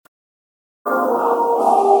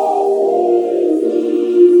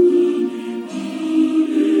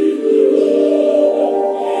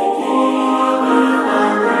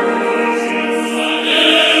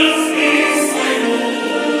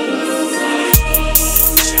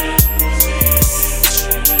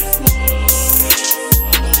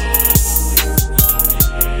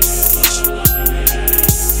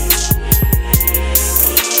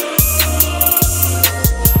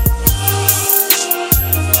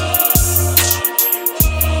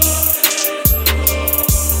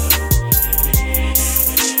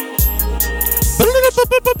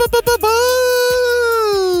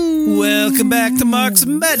Welcome back to Marks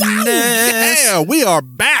and Madness. Yeah, we are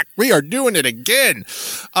back. We are doing it again.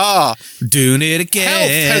 Doing it again. Health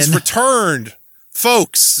has returned.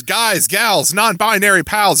 Folks, guys, gals, non-binary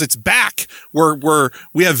pals, it's back.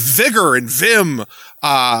 We have vigor and vim,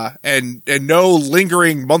 and no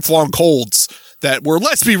lingering month-long colds that were,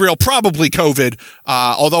 let's be real, probably COVID.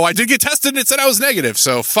 Although I did get tested and it said I was negative.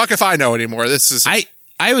 So fuck if I know anymore. This is...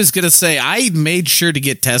 I was going to say, I made sure to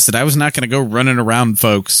get tested. I was not going to go running around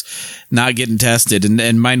folks not getting tested,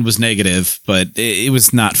 and mine was negative, but it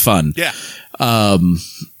was not fun. Yeah.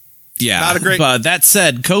 Yeah. Not a great... But that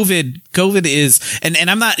said, COVID is, and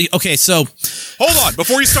I'm not, okay, so. Hold on,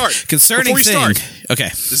 before you start. Concerning thing. Okay.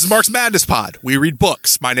 This is Mark's Madness Pod. We read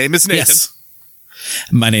books. My name is Nathan. Yes.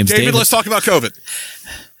 My name's David. Let's talk about COVID.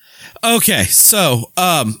 Okay, so,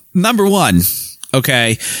 number one.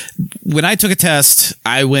 Okay, when I took a test,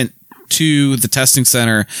 I went to the testing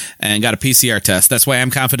center and got a PCR test. That's why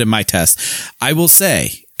I'm confident in my test. I will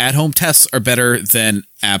say at-home tests are better than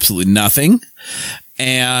absolutely nothing.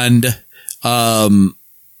 And,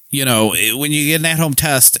 you know, when you get an at-home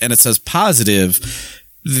test and it says positive,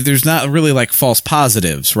 there's not really like false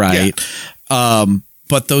positives, right? Yeah.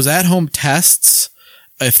 But those at-home tests,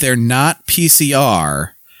 if they're not PCR,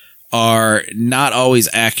 are not always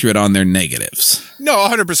accurate on their negatives. No,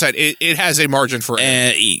 100%. It has a margin for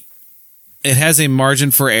error. It has a margin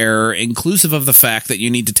for error, inclusive of the fact that you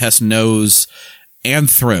need to test nose and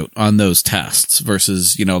throat on those tests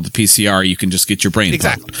versus, you know, the PCR, you can just get your brain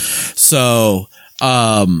exactly. poked. So,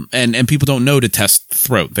 and people don't know to test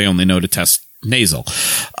throat. They only know to test nasal.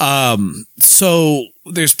 So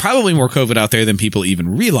there's probably more COVID out there than people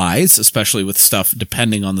even realize, especially with stuff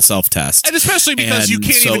depending on the self-test. And especially because you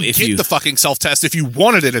can't even get the fucking self-test if you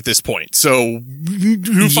wanted it at this point. So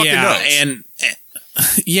who fucking knows?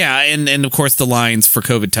 And of course the lines for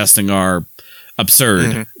COVID testing are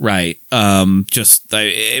absurd, right? I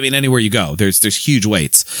mean, anywhere you go, there's huge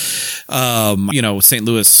waits. You know, St.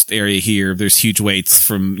 Louis area here, there's huge waits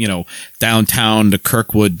from, you know, downtown to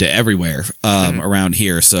Kirkwood to everywhere, around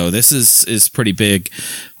here. So this is pretty big,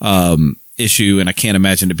 issue. And I can't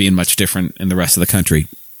imagine it being much different in the rest of the country.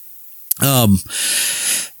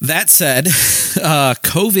 That said,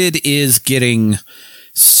 COVID is getting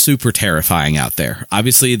super terrifying out there.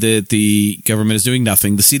 Obviously, the government is doing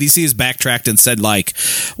nothing. The CDC has backtracked and said, like,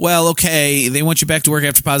 well, okay, they want you back to work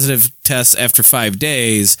after positive tests after 5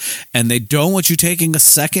 days, and they don't want you taking a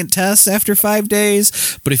second test after 5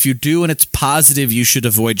 days. But if you do and it's positive, you should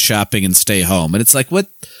avoid shopping and stay home. And it's like, what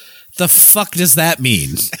the fuck does that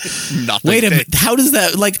mean? Nothing. Wait a minute. How does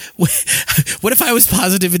that, like, what if I was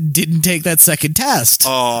positive and didn't take that second test?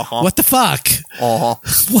 What the fuck?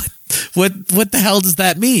 What the hell does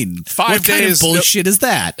that mean? 5 days. What kind of bullshit is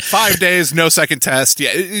that? 5 days, no second test.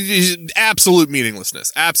 Yeah, absolute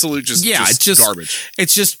meaninglessness. Absolute just garbage.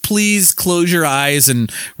 It's just please close your eyes and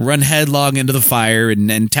run headlong into the fire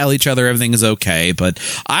and tell each other everything is okay. But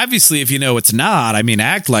obviously, if you know it's not, I mean,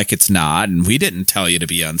 act like it's not. And we didn't tell you to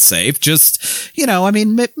be unsafe. Just, you know, I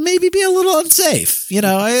mean, maybe be a little unsafe. You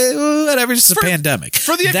know, whatever. Just a pandemic.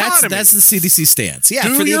 For the economy. That's the CDC stance. Yeah,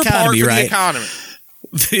 for the economy, right? The economy.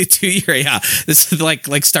 2 year, yeah. This is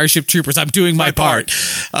like Starship Troopers. I'm doing my part.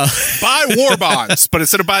 Buy war bonds, but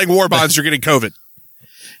instead of buying war bonds, you're getting COVID.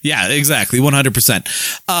 Yeah, exactly,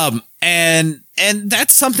 100%. And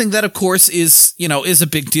that's something that, of course, is a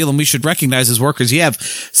big deal, and we should recognize as workers. You have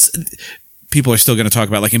people are still going to talk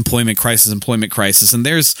about like employment crisis, and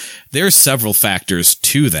there's several factors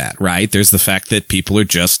to that, right? There's the fact that people are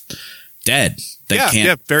just dead. They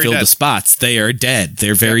can't fill the spots. They are dead.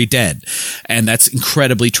 They're very dead. And that's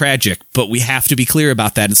incredibly tragic. But we have to be clear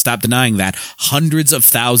about that and stop denying that. Hundreds of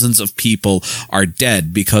thousands of people are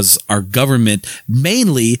dead because our government,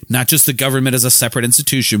 mainly, not just the government as a separate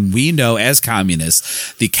institution, we know as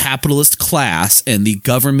communists, the capitalist class and the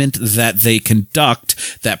government that they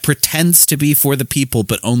conduct that pretends to be for the people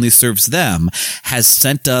but only serves them has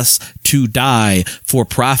sent us to die for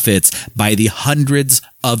profits by the hundreds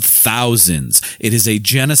of thousands. It is a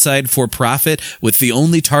genocide for profit, with the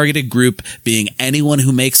only targeted group being anyone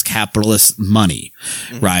who makes capitalist money,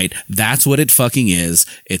 right? That's what it fucking is.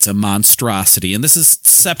 It's a monstrosity. And this is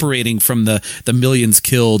separating from the millions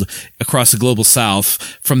killed across the global south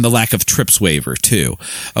from the lack of TRIPS waiver too.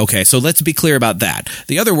 Okay, so let's be clear about that.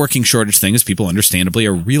 The other working shortage thing is people understandably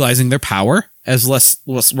are realizing their power as less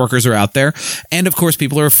workers are out there. And of course,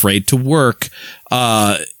 people are afraid to work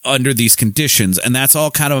under these conditions. And that's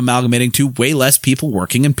all kind of amalgamating to way less people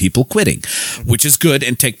working and people quitting, which is good,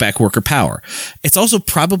 and take back worker power. It's also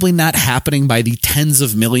probably not happening by the tens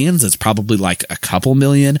of millions. It's probably like a couple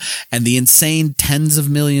million, and the insane tens of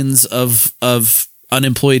millions of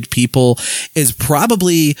unemployed people is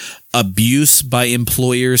probably abuse by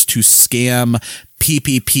employers to scam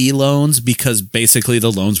PPP loans, because basically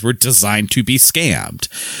the loans were designed to be scammed.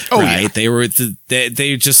 Oh, right? Yeah. They were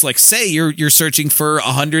they just like, say you're searching for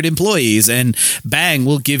 100 employees, and bang,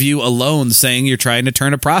 we'll give you a loan saying you're trying to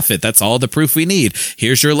turn a profit. That's all the proof we need.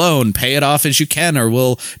 Here's your loan. Pay it off as you can, or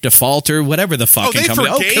we'll default, or whatever the fucking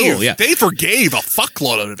company. Cool. Yeah. They forgave a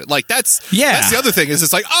fuckload of it. Like that's the other thing is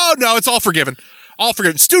it's like, oh no, it's all forgiven. All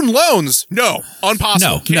forgiven. Student loans, no,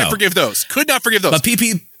 impossible. Can't forgive those. Could not forgive those. But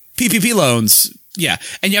PPP loans, yeah,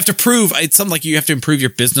 and you have to prove it's something like you have to improve your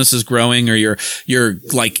business is growing, or you're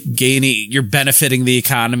like gaining, you're benefiting the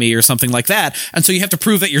economy or something like that, and so you have to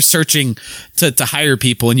prove that you're searching to hire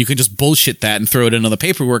people, and you can just bullshit that and throw it into the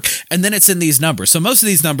paperwork, and then it's in these numbers. So most of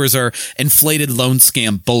these numbers are inflated loan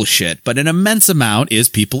scam bullshit, but an immense amount is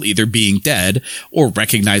people either being dead or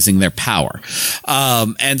recognizing their power,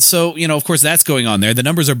 and so of course that's going on there. The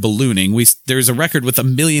numbers are ballooning. There's a record with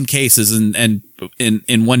 1 million cases and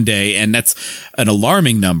in one day, and that's an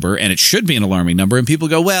alarming number, and it should be an alarming number. And people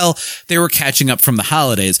go, well, they were catching up from the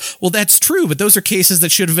holidays. Well, that's true, but those are cases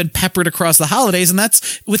that should have been peppered across the holidays, and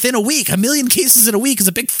that's within a week. 1 million cases in a week is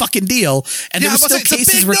a big fucking deal, and there were still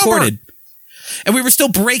cases recorded. And we were still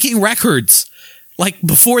breaking records like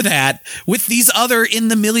before that, with these other in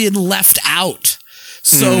the million left out.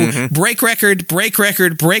 So break record, catch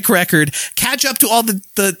up to all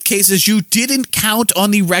the cases you didn't count on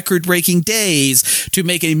the record-breaking days to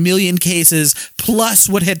make 1 million cases plus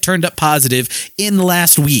what had turned up positive in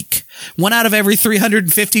last week. 1 out of every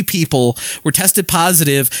 350 people were tested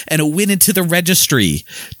positive, and it went into the registry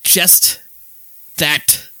just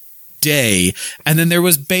that day. And then there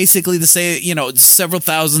was basically several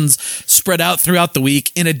thousands spread out throughout the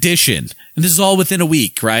week in addition. And this is all within a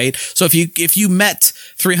week, right? So if you met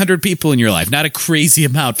 300 people in your life, not a crazy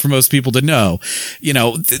amount for most people to know,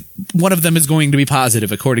 one of them is going to be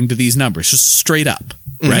positive according to these numbers, just straight up,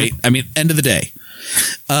 right? I mean, end of the day.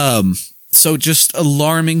 So just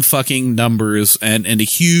alarming fucking numbers and a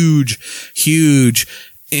huge, huge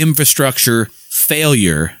infrastructure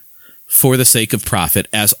failure for the sake of profit,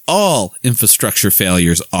 as all infrastructure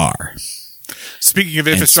failures are. Speaking of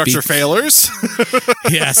infrastructure failures.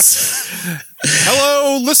 Yes.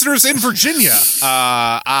 Hello, listeners in Virginia.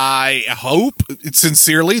 I hope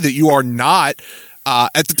sincerely that you are not,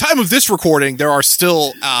 at the time of this recording, there are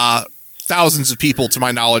still thousands of people, to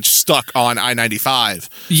my knowledge, stuck on I-95.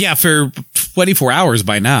 Yeah, for 24 hours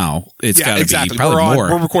by now. It's got to be probably more.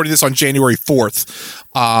 We're recording this on January 4th.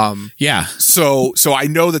 Yeah. So I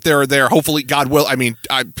know that they're there. Hopefully, God will. I mean,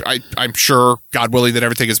 I'm sure, God willing, that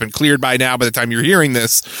everything has been cleared by now by the time you're hearing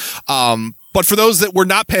this. But for those that were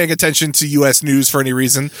not paying attention to U.S. news for any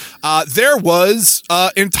reason, there was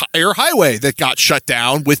an entire highway that got shut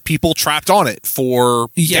down with people trapped on it for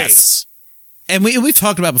days. And we've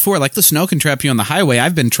talked about before, like the snow can trap you on the highway.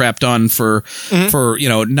 I've been trapped on for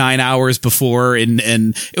 9 hours before, and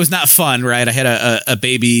it was not fun, right? I had a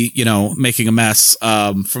baby, making a mess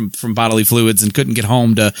from bodily fluids, and couldn't get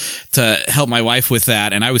home to help my wife with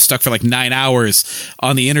that. And I was stuck for like 9 hours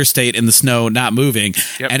on the interstate in the snow, not moving.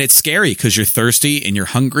 Yep. And it's scary because you're thirsty and you're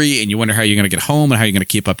hungry, and you wonder how you're going to get home and how you're going to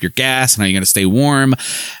keep up your gas and how you're going to stay warm.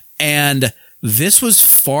 And this was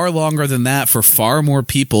far longer than that for far more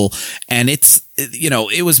people. And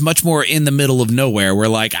it was much more in the middle of nowhere, where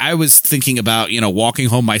like I was thinking about, walking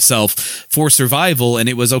home myself for survival. And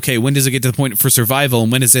it was, okay, when does it get to the point for survival?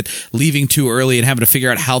 And when is it leaving too early and having to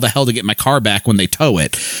figure out how the hell to get my car back when they tow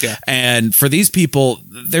it? Yeah. And for these people,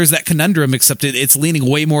 there's that conundrum, except it's leaning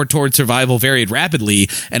way more towards survival very rapidly.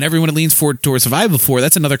 And everyone it leans forward towards survival for,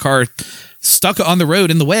 that's another car stuck on the road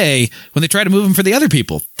in the way when they try to move them for the other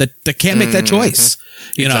people that can't make that choice,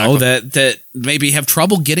 that maybe have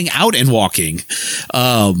trouble getting out and walking,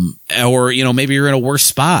 or, maybe you're in a worse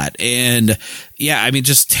spot. And yeah, I mean,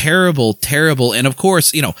 just terrible. And of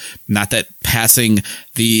course, not that passing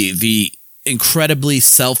the incredibly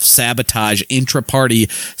self-sabotage, intra-party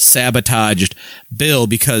sabotaged bill,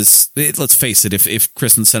 because let's face it, if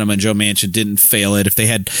Kristen Sinema and Joe Manchin didn't fail it, if they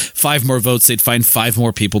had 5 more votes, they'd find 5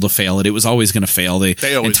 more people to fail it. It was always going to fail. The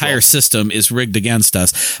entire system is rigged against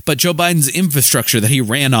us. But Joe Biden's infrastructure that he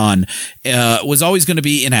ran on was always going to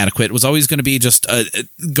be inadequate, was always going to be just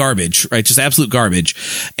garbage, right? Just absolute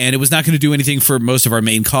garbage. And it was not going to do anything for most of our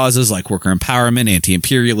main causes, like worker empowerment,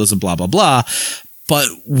 anti-imperialism, blah, blah, blah, but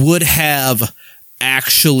would have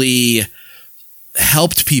actually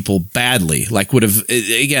helped people badly, like would have,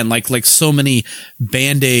 again, like so many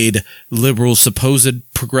Band-Aid liberal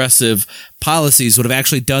supposed progressive policies would have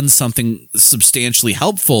actually done something substantially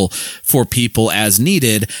helpful for people as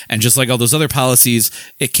needed. And just like all those other policies,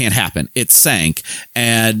 it can't happen. It sank.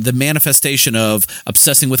 And the manifestation of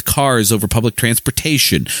obsessing with cars over public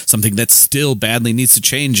transportation, something that still badly needs to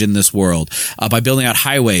change in this world, by building out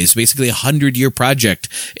highways, basically a 100-year project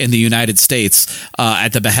in the United States,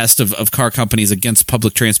 at the behest of car companies against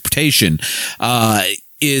public transportation,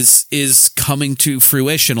 is coming to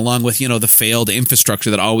fruition, along with, the failed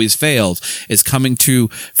infrastructure that always fails is coming to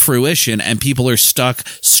fruition, and people are stuck,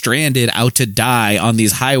 stranded, out to die on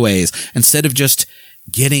these highways instead of just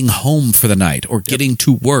getting home for the night or getting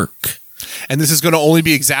to work. And this is going to only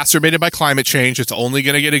be exacerbated by climate change. It's only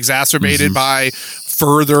going to get exacerbated by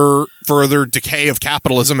further decay of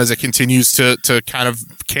capitalism as it continues to kind of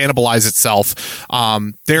cannibalize itself.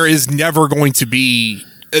 There is never going to be.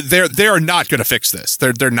 They are not going to fix this.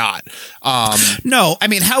 They're not. No, I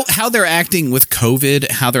mean how they're acting with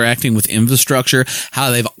COVID, how they're acting with infrastructure,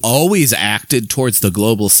 how they've always acted towards the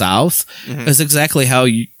global South is exactly how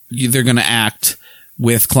they're going to act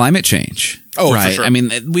with climate change. Oh, right. For sure. I mean,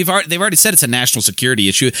 they've already said it's a national security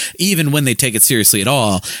issue, even when they take it seriously at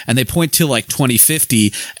all. And they point to like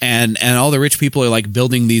 2050, and all the rich people are like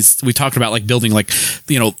building these. We talked about like building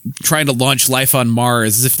trying to launch life on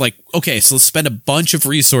Mars, as if like, okay, so let's spend a bunch of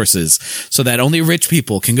resources so that only rich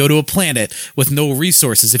people can go to a planet with no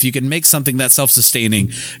resources. If you can make something that's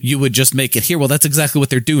self-sustaining, you would just make it here. Well, that's exactly what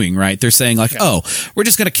they're doing, right? They're saying like, oh, we're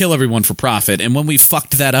just going to kill everyone for profit. And when we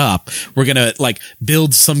fucked that up, we're going to like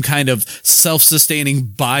build some kind of self-sustaining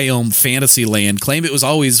biome fantasy land, claim it was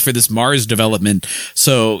always for this Mars development.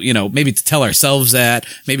 So, maybe to tell ourselves that,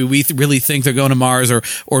 maybe we really think they're going to Mars,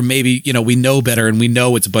 or maybe, we know better and we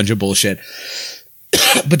know it's a bunch of bullshit.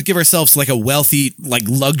 But to give ourselves like a wealthy, like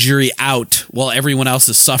luxury out while everyone else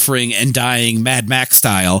is suffering and dying Mad Max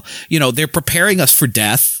style, they're preparing us for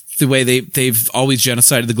death. The way they've always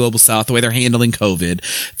genocided the global South, the way they're handling COVID.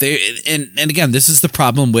 And again, this is the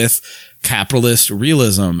problem with capitalist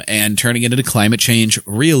realism and turning it into climate change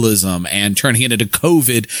realism and turning it into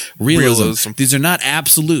COVID realism. These are not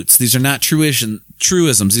absolutes. These are not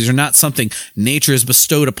truisms. These are not something nature has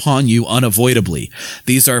bestowed upon you unavoidably.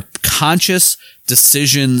 These are conscious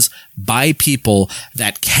decisions by people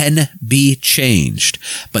that can be changed.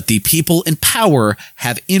 But the people in power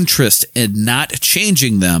have interest in not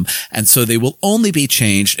changing them. And so they will only be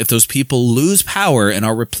changed if those people lose power and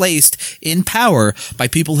are replaced in power by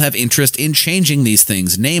people who have interest in changing these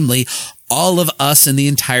things, namely all of us in the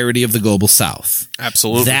entirety of the global South.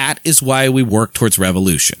 Absolutely. That is why we work towards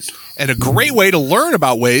revolution. And a great way to learn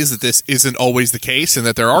about ways that this isn't always the case and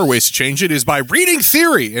that there are ways to change it is by reading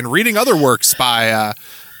theory and reading other works by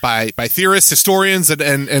theorists, historians, and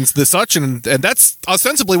the such, and that's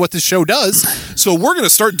ostensibly what this show does. So we're going to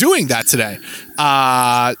start doing that today.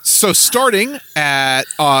 So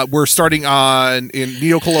we're starting in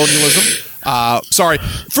neocolonialism. Sorry,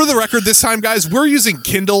 for the record, this time, guys, we're using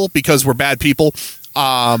Kindle because we're bad people.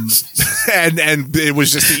 And it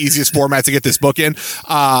was just the easiest format to get this book in.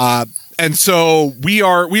 And so we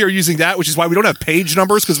are using that, which is why we don't have page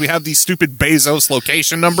numbers, because we have these stupid Bezos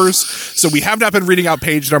location numbers. So we have not been reading out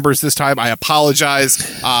page numbers this time. I apologize.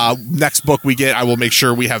 Next book we get, I will make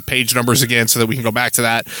sure we have page numbers again so that we can go back to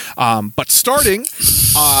that. But starting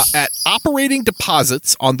at operating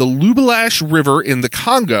deposits on the Lubelash River in the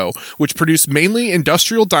Congo, which produce mainly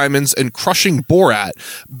industrial diamonds and crushing borat,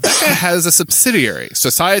 Beka has a subsidiary,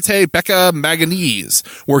 Societe Beka Manganese,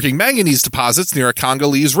 working manganese deposits near a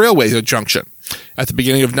Congolese railway junction. At the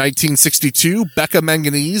beginning of 1962, Beka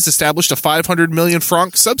Manganese established a 500 million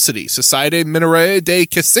franc subsidy, Societe Miniere de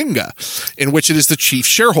Kisinga, in which it is the chief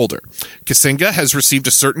shareholder. Kisinga has received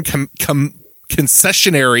a certain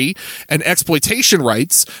concessionary and exploitation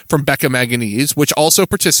rights from Beka Manganese, which also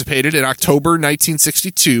participated in October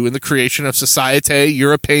 1962 in the creation of Société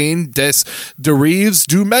Européenne des Dérives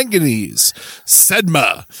du Manganèse,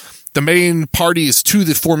 SEDMA. The main parties to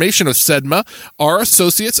the formation of SEDMA are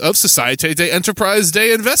associates of Société des Entreprises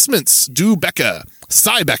des Investissements du Beka,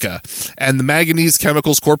 Beka, and the Manganese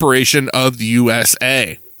Chemicals Corporation of the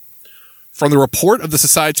USA. From the report of the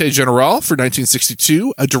Société Générale for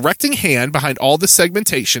 1962, a directing hand behind all this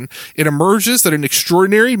segmentation, it emerges that an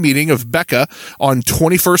extraordinary meeting of Beka on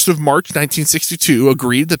 21st of March 1962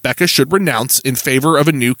 agreed that Beka should renounce in favor of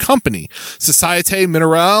a new company, Société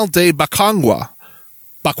Minérale de Bakwanga.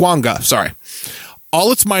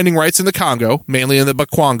 All its mining rights in the Congo, mainly in the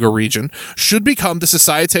Bakwanga region, should become the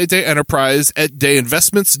Société des Entreprises et des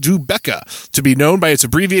Investissements du Beka, to be known by its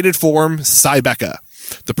abbreviated form, Beka.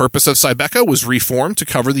 The purpose of Cybeca was reformed to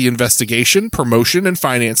cover the investigation, promotion, and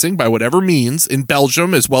financing by whatever means in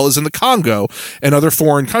Belgium as well as in the Congo and other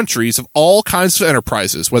foreign countries of all kinds of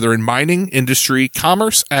enterprises, whether in mining, industry,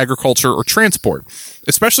 commerce, agriculture, or transport,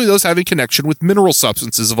 especially those having connection with mineral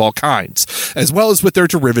substances of all kinds, as well as with their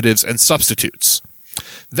derivatives and substitutes.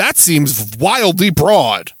 That seems wildly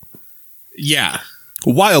broad. Yeah.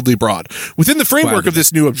 Wildly broad. Within the framework of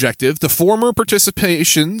this new objective, the former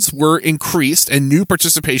participations were increased and new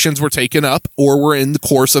participations were taken up or were in the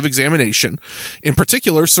course of examination. In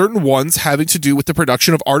particular, certain ones having to do with the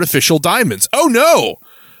production of artificial diamonds. Oh no!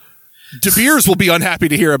 De Beers will be unhappy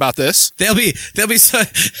to hear about this. They'll be so,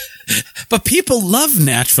 but people love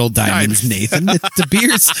natural diamonds, Nathan. De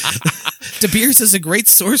Beers is a great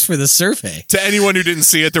source for the survey. To anyone who didn't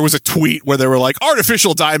see it, there was a tweet where they were like,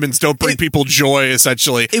 artificial diamonds don't bring people joy,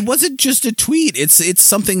 essentially. It wasn't just a tweet. It's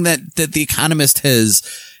something that The Economist has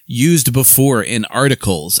used before in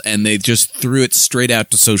articles, and they just threw it straight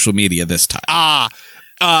out to social media this time.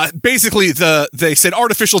 Basically, they said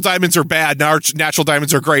artificial diamonds are bad, natural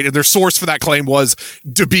diamonds are great, and their source for that claim was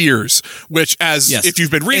De Beers, which, if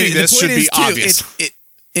you've been reading this, should be obvious.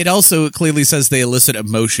 It also clearly says they elicit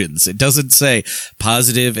emotions. It doesn't say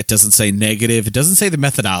positive. It doesn't say negative. It doesn't say the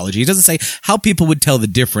methodology. It doesn't say how people would tell the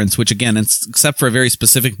difference, which again, except for a very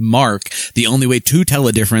specific mark, the only way to tell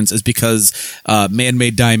a difference is because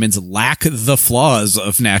man-made diamonds lack the flaws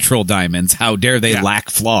of natural diamonds. How dare they lack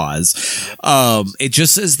flaws? It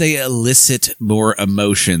just says they elicit more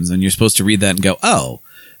emotions, and you're supposed to read that and go, oh,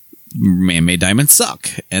 man-made diamonds suck,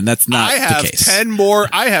 and that's not the case.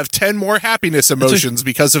 I have 10 more happiness emotions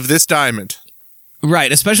because of this diamond. Right,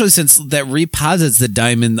 especially since that reposits the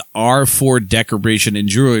diamond are for decoration and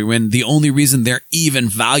jewelry, when the only reason they're even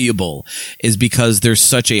valuable is because they're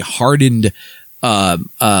such a hardened I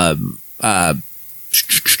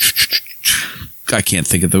can't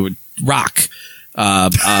think of the word, rock.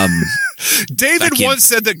 David once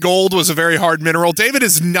said that gold was a very hard mineral. David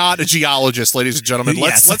is not a geologist, ladies and gentlemen.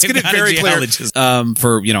 Let's get it very clear.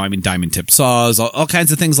 For, diamond tip saws, all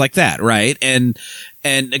kinds of things like that, right? And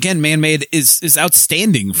again, man-made is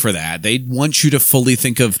outstanding for that. They want you to fully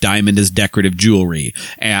think of diamond as decorative jewelry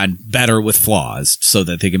and better with flaws so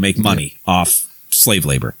that they can make money off slave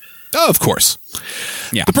labor. Oh, of course.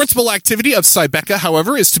 Yeah. The principal activity of Cybeca,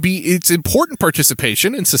 however, is to be its important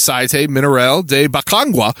participation in Société Minérale de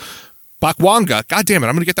Bakwanga. God damn it,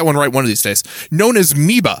 I'm going to get that one right one of these days. Known as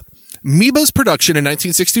MIBA. MIBA's production in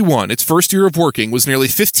 1961, its first year of working, was nearly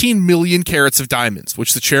 15 million carats of diamonds,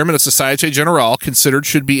 which the chairman of Société Générale considered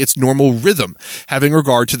should be its normal rhythm, having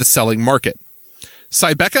regard to the selling market.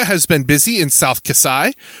 Cybeca has been busy in South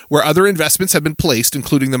Kasai, where other investments have been placed,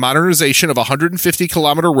 including the modernization of a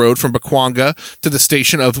 150-kilometer road from Bakwanga to the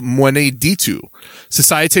station of Mweneditu.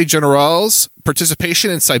 Société Générale's participation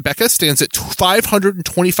in Cybeca stands at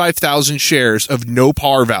 525,000 shares of no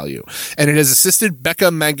par value, and it has assisted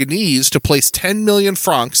Beca Manganese to place 10 million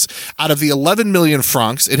francs out of the 11 million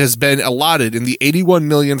francs it has been allotted in the 81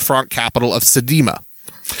 million franc capital of Sedima.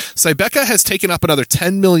 Cybeca has taken up another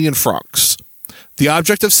 10 million francs. The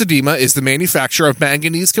object of Sedima is the manufacture of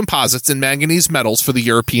manganese composites and manganese metals for the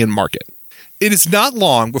European market. It is not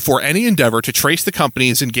long before any endeavor to trace the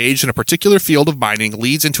companies engaged in a particular field of mining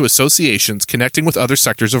leads into associations connecting with other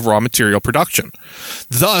sectors of raw material production.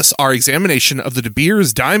 Thus, our examination of the De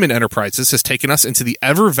Beers diamond enterprises has taken us into the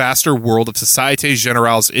ever vaster world of Société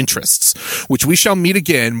Générale's interests, which we shall meet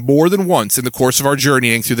again more than once in the course of our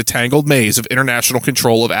journeying through the tangled maze of international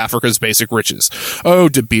control of Africa's basic riches. Oh,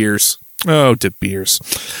 De Beers. Oh, De Beers.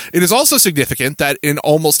 It is also significant that in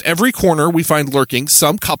almost every corner we find lurking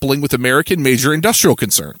some coupling with American major industrial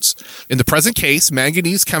concerns. In the present case,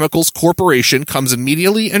 Manganese Chemicals Corporation comes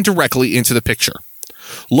immediately and directly into the picture.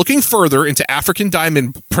 Looking further into African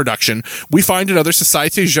diamond production, we find another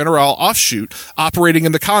Société Générale offshoot operating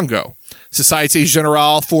in the Congo. Société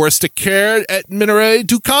Générale Forestière et Minerais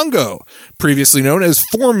du Congo, previously known as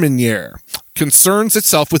Forminière, concerns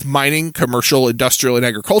itself with mining, commercial, industrial, and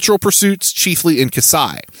agricultural pursuits, chiefly in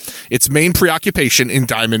Kasai, its main preoccupation in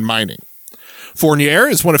diamond mining. Fournier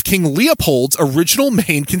is one of King Leopold's original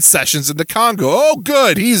main concessions in the Congo. Oh,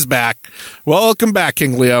 good, he's back. Welcome back,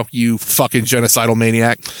 King Leo, you fucking genocidal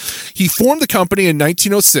maniac. He formed the company in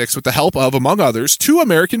 1906 with the help of, among others, two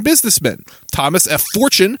American businessmen, Thomas F.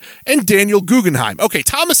 Fortune and Daniel Guggenheim. Okay,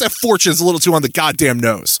 Thomas F. Fortune is a little too on the goddamn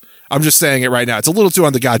nose. I'm just saying it right now. It's a little too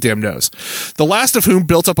on the goddamn nose. The last of whom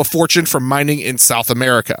built up a fortune from mining in South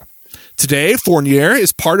America. Today, Fournier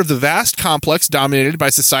is part of the vast complex dominated by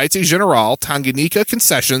Société Générale Tanganyika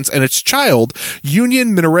Concessions and its child,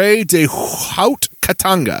 Union Minière de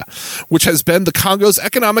Haut-Katanga, which has the Congo's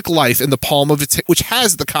economic life in the palm of its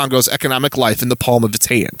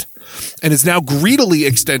hand, and is now greedily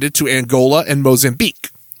extended to Angola and Mozambique.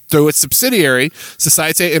 Through its subsidiary,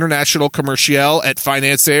 Société Internationale Commerciale et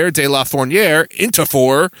Financière de la Fournière,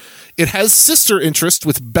 Interfor, it has sister interests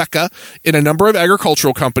with Beka in a number of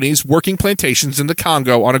agricultural companies working plantations in the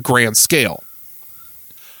Congo on a grand scale.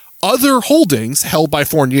 Other holdings held by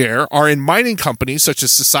Fournier are in mining companies such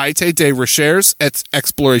as Société de Recherche et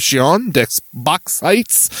Exploration des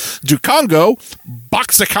Bauxites du Congo,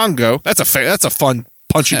 Boxicongo. That's a fun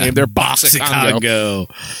punchy name there,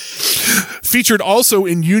 Boxicongo. Featured also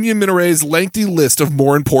in Union Minière's lengthy list of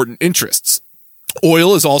more important interests.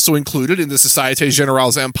 Oil is also included in the Société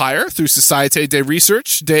Générale's empire through Société de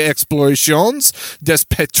Recherche des Explorations des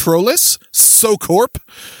Pétroles, SOCORP.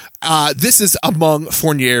 This is among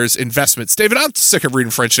Fournier's investments. David, I'm sick of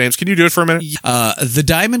reading French names. Can you do it for a minute? The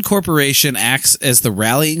Diamond Corporation acts as the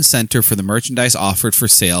rallying center for the merchandise offered for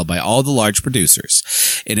sale by all the large producers.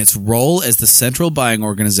 In its role as the central buying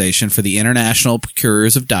organization for the international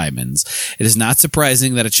procurers of diamonds, it is not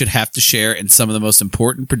surprising that it should have to share in some of the most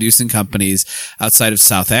important producing companies outside of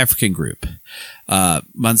South African Group.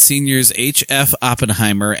 Monsignors H.F.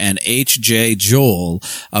 Oppenheimer and H.J. Joel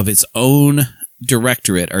of its own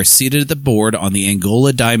directorate are seated at the board on the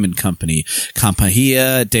Angola Diamond Company,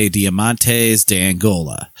 Companhia de Diamantes de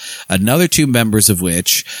Angola. Another two members of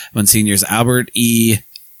which, Monsignors Albert E.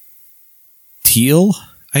 Thiel,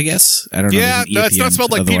 I guess? I don't know. Yeah, it's not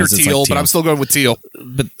spelled like Peter Thiel, but I'm still going with Thiel.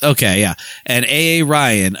 But okay, yeah. And A.A.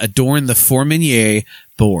 Ryan adorn the Fournier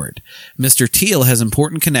board. Mr. Thiel has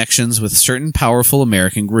important connections with certain powerful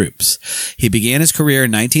American groups. He began his career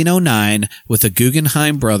in 1909 with the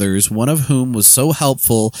Guggenheim brothers, one of whom was so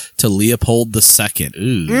helpful to Leopold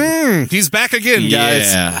II. He's back again,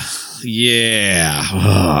 guys.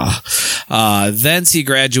 Yeah. Thence he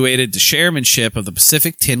graduated to chairmanship of the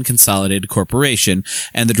Pacific Tin Consolidated Corporation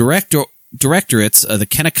and the directorates of the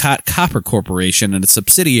Kennecott Copper Corporation and a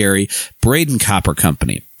subsidiary, Braden Copper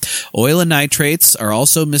Company. Oil and nitrates are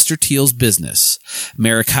also Mr. Thiel's business.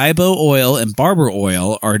 Maracaibo Oil and Barber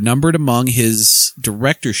Oil are numbered among his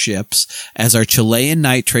directorships, as are Chilean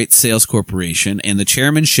Nitrate Sales Corporation and the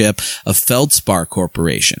chairmanship of Feldspar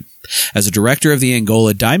Corporation. As a director of the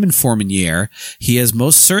Angola Diamond Fournier, he has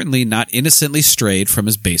most certainly not innocently strayed from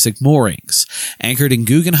his basic moorings. Anchored in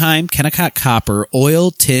Guggenheim, Kennecott Copper,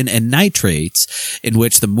 oil, tin, and nitrates, in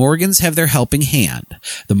which the Morgans have their helping hand.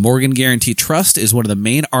 The Morgan Guarantee Trust is one of the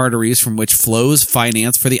main arteries from which flows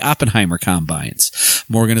finance for the Oppenheimer combines.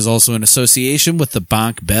 Morgan is also in association with the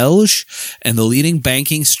Banque Belge and the leading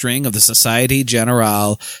banking string of the Société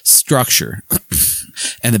Générale structure.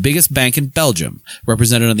 And the biggest bank in Belgium,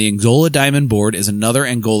 represented on the Angola Diamond Board, is another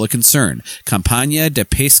Angola concern, Companhia de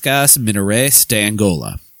Pescas Minerais de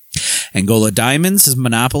Angola. Angola Diamonds has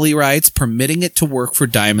monopoly rights, permitting it to work for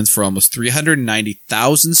diamonds for almost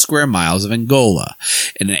 390,000 square miles of Angola,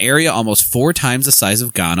 in an area almost 4 times the size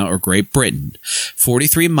of Ghana or Great Britain.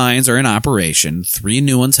 43 mines are in operation. 3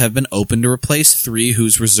 new ones have been opened to replace 3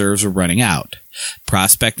 whose reserves are running out.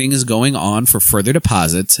 Prospecting is going on for further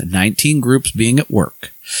deposits, 19 groups being at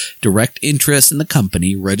work. Direct interest in the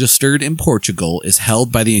company, registered in Portugal, is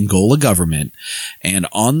held by the Angola government and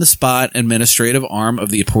on-the-spot administrative arm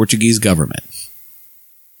of the Portuguese government.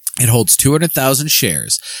 It holds 200,000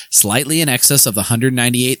 shares, slightly in excess of the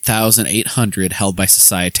 198,800 held by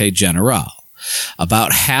Société Générale.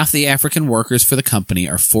 About half the African workers for the company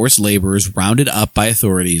are forced laborers rounded up by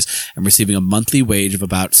authorities and receiving a monthly wage of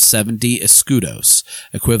about 70 escudos,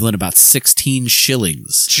 equivalent about 16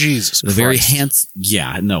 shillings. Jesus Christ. Very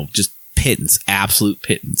just pittance, absolute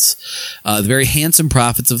pittance. The very handsome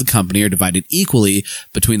profits of the company are divided equally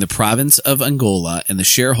between the province of Angola and the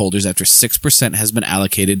shareholders after 6% has been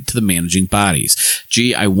allocated to the managing bodies.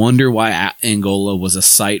 Gee, I wonder why Angola was a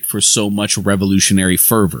site for so much revolutionary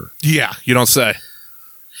fervor. Yeah, you don't say.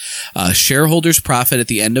 Shareholders' profit at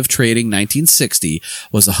the end of trading 1960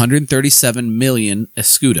 was 137 million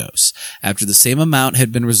escudos, after the same amount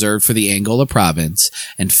had been reserved for the Angola province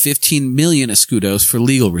and 15 million escudos for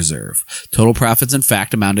legal reserve. Total profits, in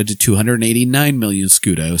fact, amounted to 289 million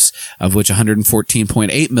escudos, of which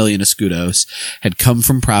 114.8 million escudos had come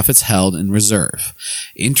from profits held in reserve.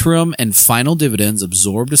 Interim and final dividends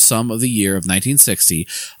absorbed a sum of the year of 1960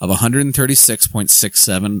 of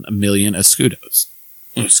 136.67 million escudos.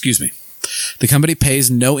 Excuse me. The company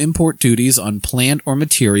pays no import duties on plant or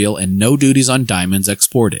material and no duties on diamonds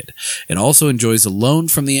exported. It also enjoys a loan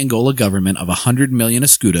from the Angola government of 100 million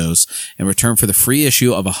escudos in return for the free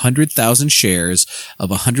issue of 100,000 shares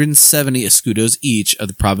of 170 escudos each of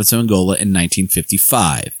the province of Angola in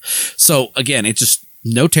 1955. So again, it just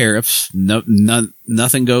no tariffs,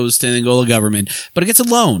 nothing goes to the Angola government, but it gets a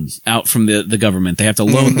loan out from the government. They have to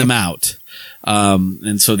loan them out.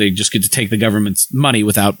 And so they just get to take the government's money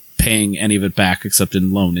without paying any of it back except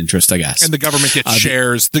in loan interest, I guess. And the government gets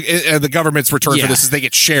shares. The government's return for this is they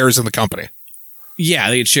get shares in the company. Yeah,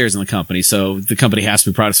 they get shares in the company, so the company has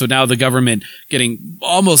to be proud. So now the government getting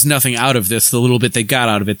almost nothing out of this. The little bit they got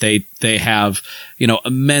out of it, they have,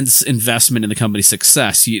 immense investment in the company's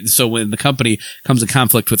success. So when the company comes in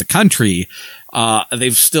conflict with the country,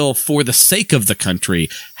 they've still, for the sake of the country,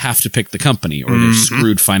 have to pick the company, or they're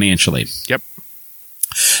screwed financially. Yep.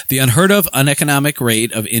 The unheard of uneconomic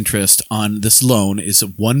rate of interest on this loan is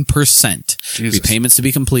 1%. Repayments to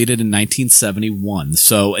be completed in 1971.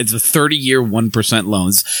 So it's a 30-year 1%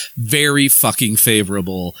 loans. Very fucking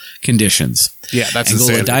favorable conditions. Yeah, that's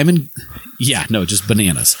Angola insane. Diamond. Yeah, no, just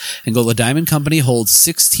bananas. Angola Diamond Company holds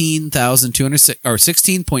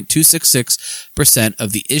 16.266%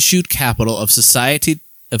 of the issued capital of Sociedade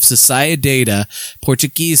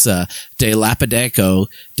Portuguesa de Lapideco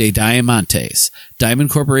de Diamantes. Diamond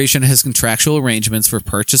Corporation has contractual arrangements for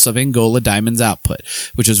purchase of Angola Diamond's output,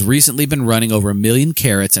 which has recently been running over 1 million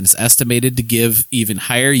carats and is estimated to give even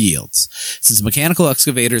higher yields. Since mechanical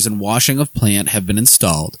excavators and washing of plant have been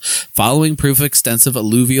installed, following proof of extensive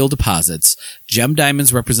alluvial deposits, gem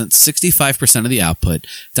diamonds represent 65% of the output.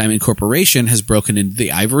 Diamond Corporation has broken into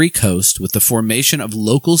the Ivory Coast with the formation of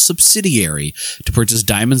local subsidiary to purchase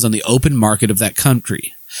diamonds on the open market of that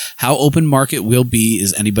country. How open market will be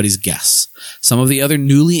is anybody's guess. Some of the other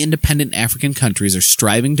newly independent African countries are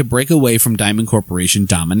striving to break away from Diamond Corporation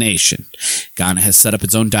domination. Ghana has set up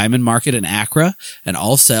its own diamond market in Accra, and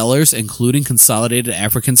all sellers, including Consolidated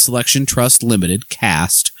African Selection Trust Limited,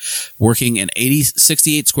 CAST, working an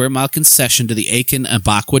 68 square mile concession to the Akin and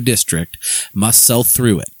Bakwa district, must sell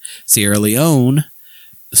through it. Sierra Leone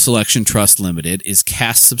Selection Trust Limited is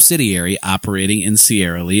CAST subsidiary operating in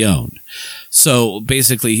Sierra Leone. So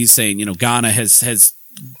basically he's saying, Ghana has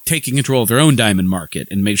taken control of their own diamond market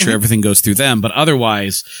and make sure everything goes through them. But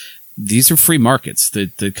otherwise, these are free markets.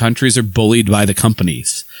 The countries are bullied by the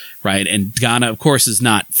companies, right? And Ghana, of course, is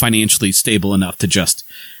not financially stable enough to just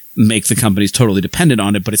make the companies totally dependent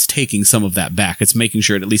on it, but it's taking some of that back. It's making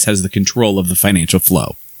sure it at least has the control of the financial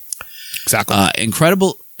flow. Exactly.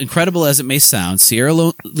 Incredible as it may sound, Sierra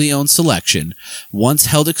Leone Selection once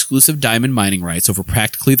held exclusive diamond mining rights over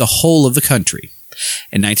practically the whole of the country.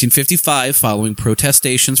 In 1955, following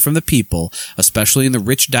protestations from the people, especially in the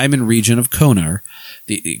rich diamond region of Konar,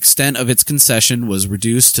 the extent of its concession was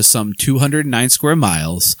reduced to some 209 square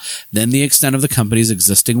miles, then the extent of the company's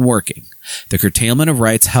existing working. The curtailment of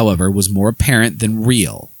rights, however, was more apparent than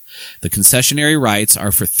real. The concessionary rights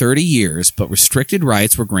are for 30 years, but restricted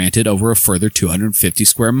rights were granted over a further 250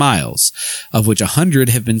 square miles, of which 100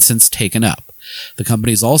 have been since taken up. The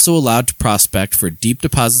company is also allowed to prospect for deep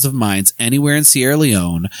deposits of mines anywhere in Sierra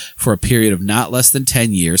Leone for a period of not less than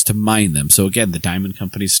 10 years to mine them. So again, the diamond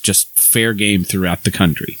company's just fair game throughout the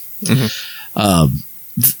country.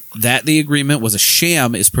 That the agreement was a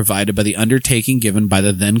sham is provided by the undertaking given by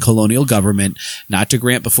the then colonial government not to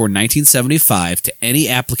grant before 1975 to any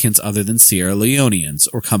applicants other than Sierra Leoneans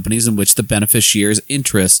or companies in which the beneficiary's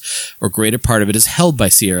interest or greater part of it is held by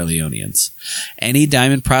Sierra Leoneans. Any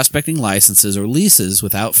diamond prospecting licenses or leases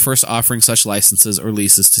without first offering such licenses or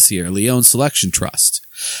leases to Sierra Leone Selection Trust.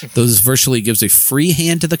 Though this virtually gives a free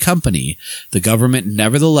hand to the company, the government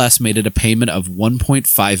nevertheless made it a payment of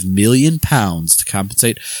 £1.5 million to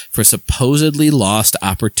compensate for supposedly lost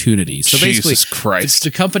opportunities. So basically, Jesus Christ.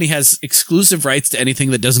 The company has exclusive rights to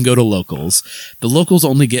anything that doesn't go to locals. The locals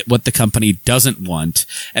only get what the company doesn't want.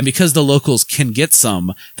 And because the locals can get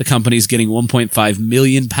some, the company's getting £1.5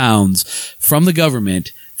 million from the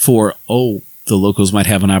government for, the locals might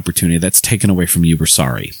have an opportunity. That's taken away from you. We're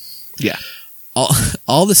sorry. Yeah.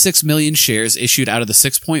 All the 6 million shares issued out of the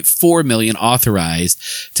 6.4 million authorized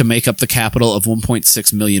to make up the capital of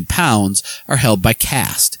 1.6 million pounds are held by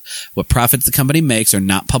CAST. What profits the company makes are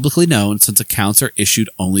not publicly known since accounts are issued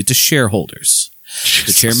only to shareholders.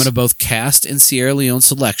 Jesus. The chairman of both CAST and Sierra Leone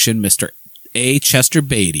Selection, Mr. A. Chester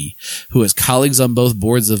Beatty, who has colleagues on both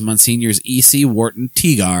boards of Monsignors E.C. Wharton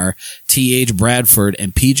Teagar, T.H. Bradford,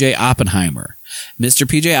 and P.J. Oppenheimer. Mr.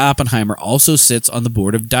 P.J. Oppenheimer also sits on the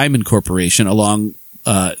board of Diamond Corporation along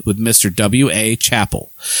with Mr. W.A.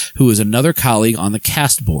 Chappell, who is another colleague on the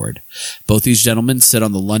Cast board. Both these gentlemen sit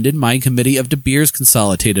on the London Mine Committee of De Beers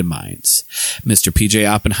Consolidated Mines. Mr. P.J.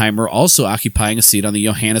 Oppenheimer also occupying a seat on the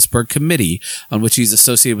Johannesburg Committee, on which he's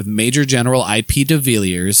associated with Major General I.P. de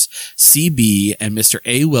Villiers, C.B., and Mr.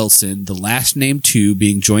 A. Wilson, the last named two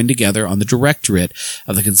being joined together on the Directorate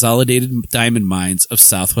of the Consolidated Diamond Mines of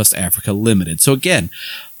Southwest Africa Limited. So again,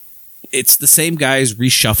 it's the same guys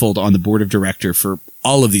reshuffled on the board of director for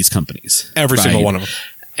all of these companies. Every single one of them.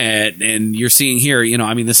 And you're seeing here,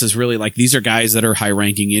 this is really like, these are guys that are high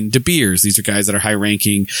ranking in De Beers. These are guys that are high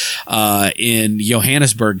ranking in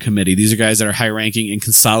Johannesburg Committee. These are guys that are high ranking in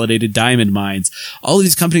Consolidated Diamond Mines. All of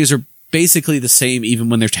these companies are basically the same, even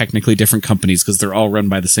when they're technically different companies, because they're all run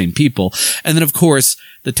by the same people. And then, of course,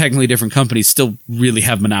 the technically different companies still really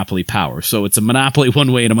have monopoly power. So it's a monopoly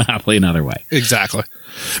one way and a monopoly another way. Exactly.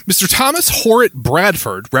 Mr. Thomas Horrett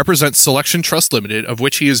Bradford represents Selection Trust Limited, of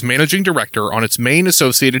which he is managing director on its main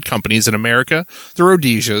associated companies in America, the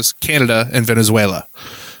Rhodesias, Canada, and Venezuela.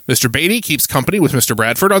 Mr. Beatty keeps company with Mr.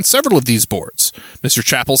 Bradford on several of these boards. Mr.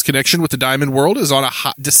 Chappell's connection with the diamond world is on a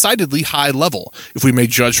decidedly high level, if we may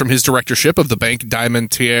judge from his directorship of the Bank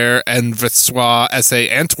Diamantaire Investoir S.A.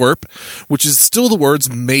 Antwerp, which is still the world's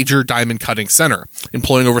major diamond cutting center,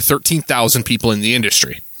 employing over 13,000 people in the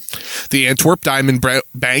industry. The Antwerp Diamond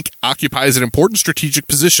Bank occupies an important strategic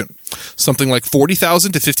position. Something like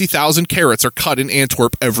 40,000 to 50,000 carats are cut in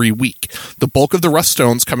Antwerp every week, the bulk of the rough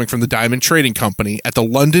stones coming from the Diamond Trading Company at the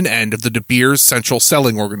London end of the De Beers Central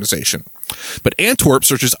Selling Organization. But Antwerp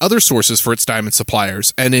searches other sources for its diamond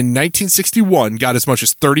suppliers, and in 1961 got as much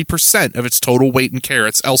as 30% of its total weight in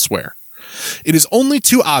carats elsewhere. It is only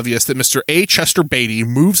too obvious that Mr. A. Chester Beatty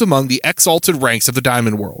moves among the exalted ranks of the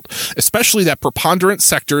diamond world, especially that preponderant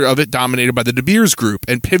sector of it dominated by the De Beers Group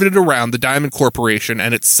and pivoted around the Diamond Corporation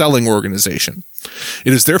and its selling organization.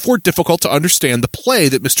 It is therefore difficult to understand the play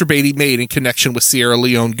that Mr. Beatty made in connection with Sierra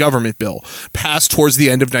Leone government bill, passed towards the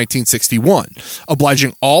end of 1961,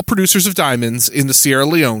 obliging all producers of diamonds in the Sierra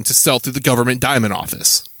Leone to sell through the government diamond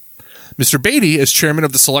office. Mr. Beatty, as chairman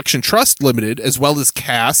of the Selection Trust Limited, as well as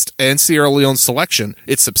Cast and Sierra Leone Selection,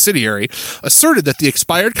 its subsidiary, asserted that the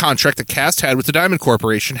expired contract that Cast had with the Diamond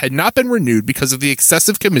Corporation had not been renewed because of the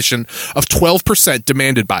excessive commission of 12%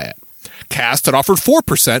 demanded by it. Cast had offered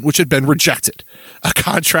 4%, which had been rejected. A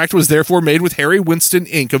contract was therefore made with Harry Winston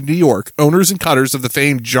Inc. of New York, owners and cutters of the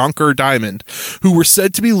famed Jonker Diamond, who were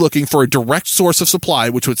said to be looking for a direct source of supply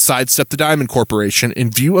which would sidestep the Diamond Corporation in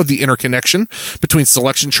view of the interconnection between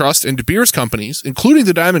Selection Trust and De Beers companies, including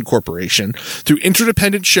the Diamond Corporation, through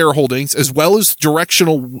interdependent shareholdings as well as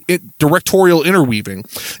directorial interweaving.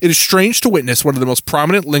 It is strange to witness one of the most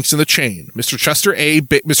prominent links in the chain, Mr.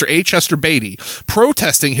 A. Chester Beatty,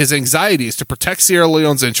 protesting his anxieties to protect Sierra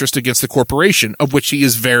Leone's interest against the corporation, of which he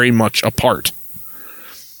is very much a part.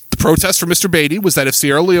 The protest for Mr. Beatty was that if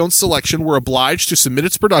Sierra Leone's Selection were obliged to submit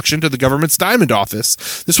its production to the government's Diamond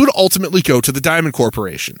Office, this would ultimately go to the Diamond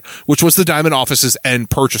Corporation, which was the Diamond Office's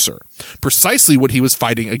end purchaser, precisely what he was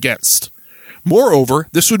fighting against. Moreover,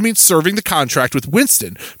 this would mean serving the contract with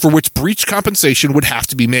Winston, for which breach compensation would have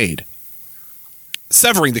to be made.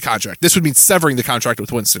 Severing the contract. This would mean severing the contract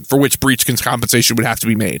with Winston, for which breach compensation would have to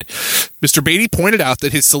be made. Mr. Beatty pointed out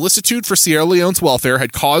that his solicitude for Sierra Leone's welfare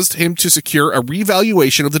had caused him to secure a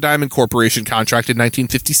revaluation of the Diamond Corporation contract in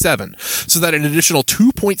 1957, so that an additional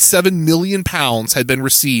 £2.7 million had been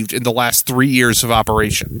received in the last 3 years of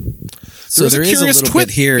operation. So there is a little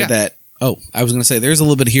bit here that I was going to say, there's a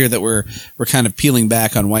little bit here that we're kind of peeling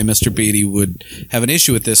back on why Mr. Beatty would have an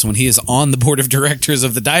issue with this when he is on the board of directors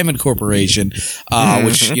of the Diamond Corporation,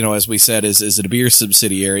 which, as we said, is a De Beers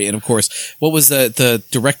subsidiary. And of course, what was the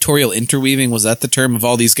directorial interweaving? Was that the term of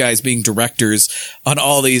all these guys being directors on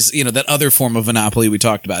all these, that other form of monopoly we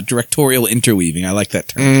talked about? Directorial interweaving. I like that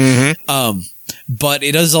term. Mm-hmm. But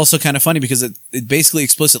it is also kind of funny because it basically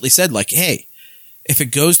explicitly said, like, hey, if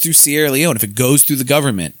it goes through Sierra Leone, if it goes through the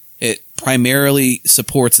government, it primarily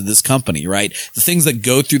supports this company, right? The things that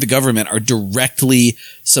go through the government are directly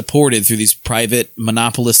supported through these private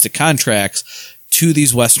monopolistic contracts to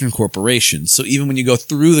these Western corporations. So even when you go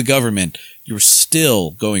through the government, you're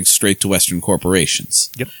still going straight to Western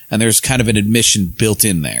corporations. Yep. And there's kind of an admission built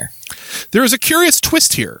in there. There is a curious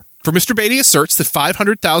twist here. For Mr. Beatty asserts that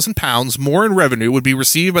 £500,000 more in revenue would be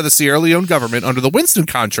received by the Sierra Leone government under the Winston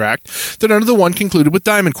contract than under the one concluded with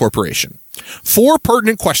Diamond Corporation. 4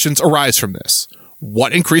 pertinent questions arise from this.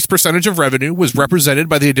 What increased percentage of revenue was represented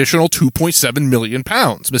by the additional £2.7 million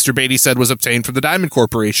Mr. Beatty said was obtained from the Diamond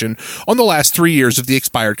Corporation on the last 3 years of the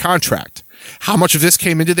expired contract? How much of this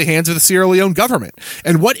came into the hands of the Sierra Leone government?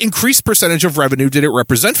 And what increased percentage of revenue did it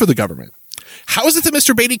represent for the government? How is it that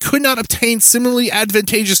Mr. Beatty could not obtain similarly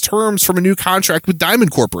advantageous terms from a new contract with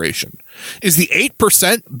Diamond Corporation? Is the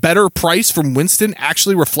 8% better price from Winston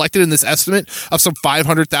actually reflected in this estimate of some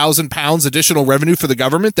 £500,000 additional revenue for the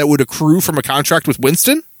government that would accrue from a contract with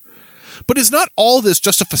Winston? But is not all this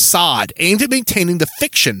just a facade aimed at maintaining the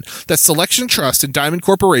fiction that Selection Trust and Diamond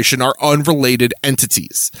Corporation are unrelated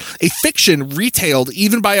entities? A fiction retailed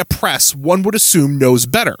even by a press one would assume knows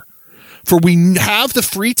better. For we have the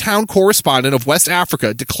Freetown correspondent of West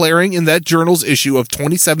Africa declaring in that journal's issue of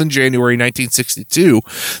 27 January 1962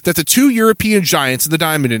 that the two European giants in the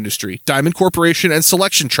diamond industry, Diamond Corporation and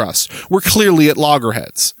Selection Trust, were clearly at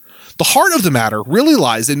loggerheads. The heart of the matter really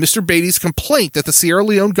lies in Mr. Beatty's complaint that the Sierra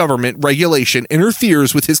Leone government regulation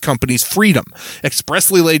interferes with his company's freedom,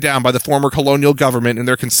 expressly laid down by the former colonial government in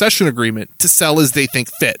their concession agreement to sell as they think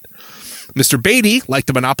fit. Mr. Beatty, like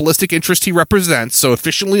the monopolistic interest he represents so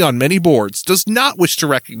efficiently on many boards, does not wish to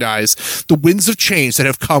recognize the winds of change that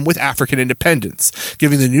have come with African independence,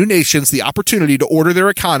 giving the new nations the opportunity to order their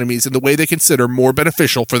economies in the way they consider more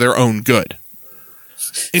beneficial for their own good.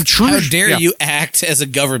 How dare you act as a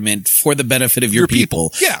government for the benefit of your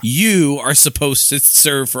people? Yeah. You are supposed to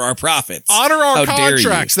serve for our profits. Honor our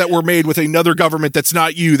contracts that were made with another government that's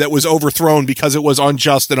not you, that was overthrown because it was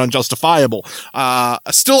unjust and unjustifiable.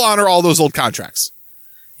 Still honor all those old contracts.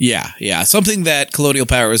 Yeah. Something that colonial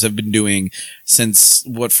powers have been doing since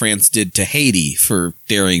what France did to Haiti for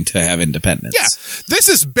daring to have independence. Yeah. This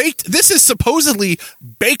is supposedly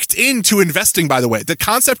baked into investing, by the way. The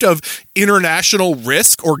concept of international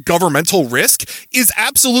risk or governmental risk is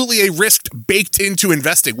absolutely a risk baked into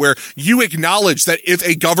investing, where you acknowledge that if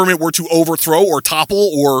a government were to overthrow or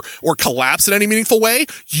topple or collapse in any meaningful way,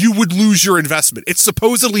 you would lose your investment. It's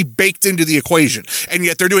supposedly baked into the equation. And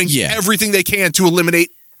yet they're doing everything they can to eliminate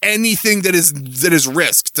anything that is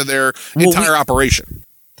risk to their entire operation.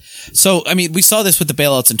 So, I mean, we saw this with the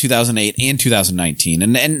bailouts in 2008 and 2019,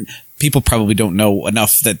 and people probably don't know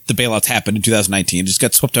enough that the bailouts happened in 2019, just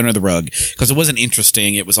got swept under the rug because it wasn't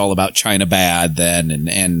interesting. It was all about China bad then,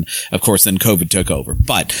 and of course then COVID took over.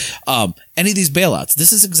 But any of these bailouts,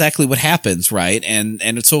 this is exactly what happens, right?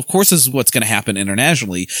 And so of course this is what's going to happen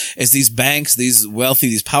internationally, is these banks, these wealthy,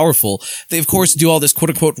 these powerful, they of course do all this quote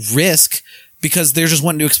unquote risk because they're just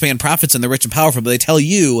wanting to expand profits and they're rich and powerful, but they tell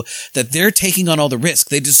you that they're taking on all the risk.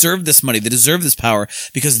 They deserve this money. They deserve this power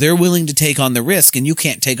because they're willing to take on the risk, and you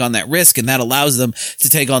can't take on that risk, and that allows them to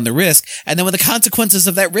take on the risk. And then when the consequences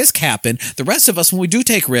of that risk happen, the rest of us, when we do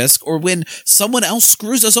take risk, or when someone else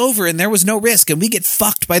screws us over and there was no risk and we get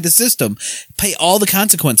fucked by the system, pay all the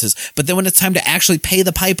consequences. But then when it's time to actually pay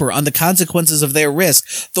the piper on the consequences of their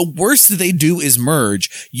risk, the worst that they do is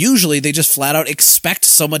merge. Usually they just flat out expect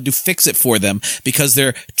someone to fix it for them because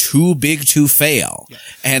they're too big to fail. Yeah.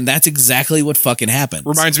 And that's exactly what fucking happens.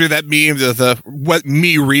 Reminds me of that meme, what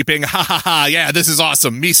me reaping, ha ha ha, yeah, this is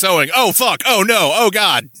awesome. Me sowing, oh fuck, oh no, oh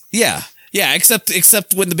god. Yeah. Yeah,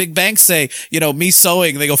 except when the big banks say, me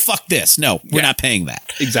sowing, they go, fuck this. No, we're not paying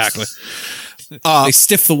that. Exactly. They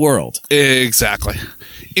stiff the world. Exactly.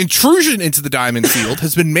 Intrusion into the diamond field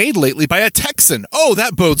has been made lately by a Texan. Oh,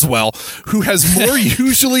 that bodes well. Who has more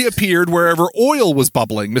usually appeared wherever oil was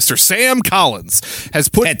bubbling. Mr. Sam Collins has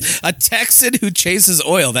put... A Texan who chases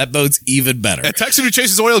oil. That bodes even better. A Texan who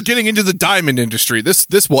chases oil getting into the diamond industry.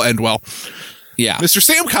 This will end well. Yeah. Mr.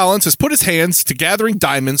 Sam Collins has put his hands to gathering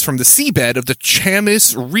diamonds from the seabed of the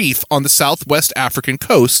Chamis Reef on the southwest African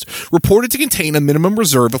coast, reported to contain a minimum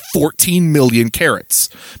reserve of 14 million carats.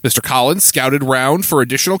 Mr. Collins scouted round for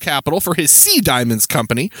additional capital for his Sea Diamonds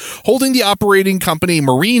company, holding the operating company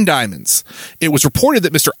Marine Diamonds. It was reported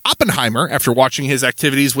that Mr. Oppenheimer, after watching his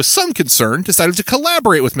activities with some concern, decided to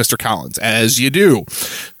collaborate with Mr. Collins, as you do.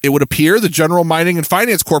 It would appear the General Mining and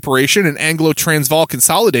Finance Corporation and Anglo-Transvaal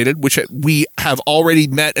Consolidated, which we have already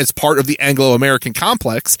met as part of the Anglo-American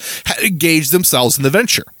complex, had engaged themselves in the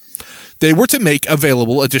venture. They were to make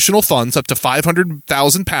available additional funds up to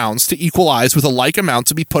 £500,000 to equalize with a like amount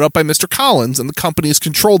to be put up by Mr. Collins and the companies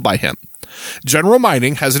controlled by him. General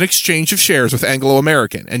Mining has an exchange of shares with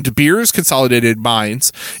Anglo-American, and De Beers Consolidated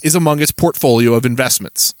Mines is among its portfolio of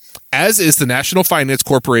investments, as is the National Finance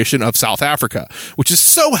Corporation of South Africa, which is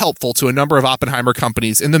so helpful to a number of Oppenheimer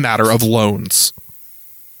companies in the matter of loans.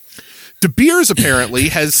 De Beers apparently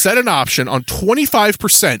has set an option on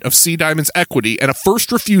 25% of Sea Diamond's equity and a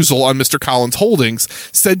first refusal on Mr. Collins' holdings,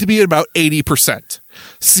 said to be at about 80%.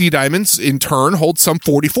 Sea Diamonds, in turn, holds some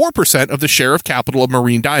 44% of the share of capital of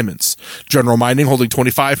Marine Diamonds. General Mining holding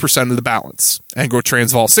 25% of the balance.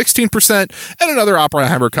 Anglo-Transvaal 16%, and another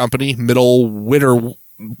Oppenheimer company, Middle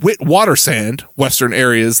Witwatersrand Western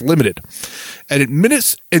Areas Limited, and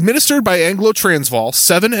administered by Anglo Transvaal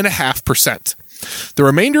 7.5%. The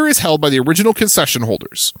remainder is held by the original concession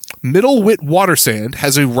holders. Middle Witwatersrand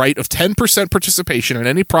has a right of 10% participation in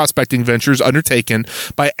any prospecting ventures undertaken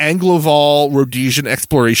by Anglovaal Rhodesian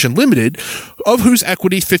Exploration Limited, of whose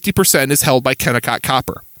equity 50% is held by Kennecott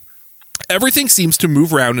Copper. Everything seems to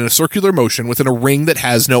move around in a circular motion within a ring that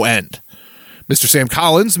has no end. Mr. Sam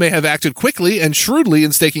Collins may have acted quickly and shrewdly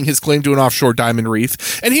in staking his claim to an offshore diamond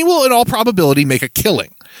reef, and he will in all probability make a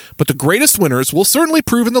killing. But the greatest winners will certainly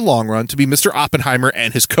prove in the long run to be Mr. Oppenheimer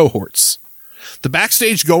and his cohorts. The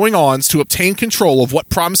backstage going-ons to obtain control of what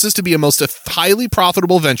promises to be a most highly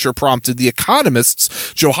profitable venture prompted The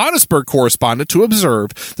Economist's Johannesburg correspondent to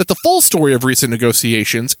observe that the full story of recent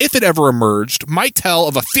negotiations, if it ever emerged, might tell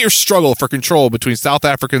of a fierce struggle for control between South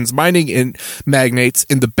Africans' mining magnates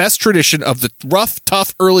in the best tradition of the rough,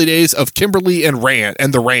 tough early days of Kimberley and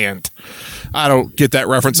the Rand. I don't get that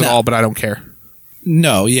reference at all, but I don't care.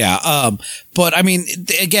 No, yeah. But I mean,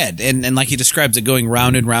 again, and like he describes it going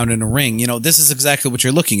round and round in a ring, this is exactly what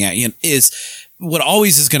you're looking at. Is what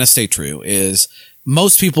always is going to stay true is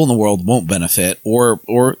most people in the world won't benefit or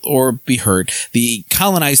be hurt. The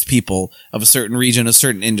colonized people of a certain region, a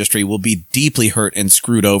certain industry will be deeply hurt and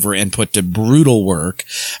screwed over and put to brutal work.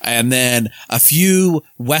 And then a few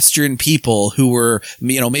Western people who were,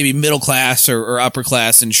 maybe middle class or upper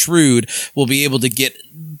class and shrewd will be able to get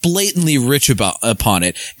blatantly rich upon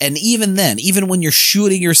it. And even then, even when you're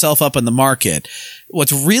shooting yourself up in the market,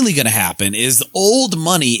 what's really going to happen is the old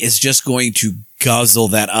money is just going to guzzle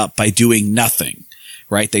that up by doing nothing,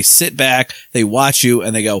 right? They sit back, they watch you,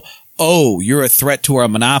 and they go, oh, you're a threat to our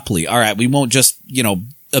monopoly. All right, we won't just,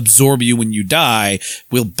 absorb you when you die.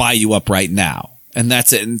 We'll buy you up right now. And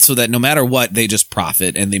that's it. And so that no matter what, they just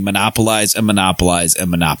profit and they monopolize and monopolize and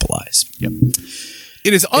monopolize. Yep.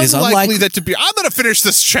 It is unlikely that I'm going to finish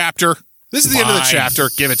this chapter. This is the end of the chapter.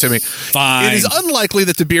 Give it to me. Fine. It is unlikely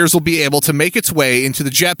that De Beers will be able to make its way into the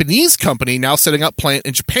Japanese company now setting up plant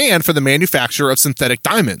in Japan for the manufacture of synthetic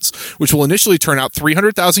diamonds, which will initially turn out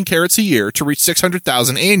 300,000 carats a year to reach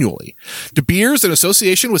 600,000 annually. De Beers, in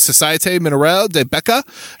association with Société Minérale de Beca,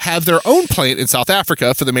 have their own plant in South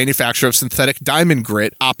Africa for the manufacture of synthetic diamond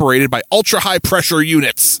grit operated by ultra-high pressure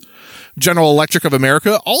units. General Electric of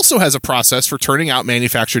America also has a process for turning out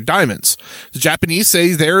manufactured diamonds. The Japanese say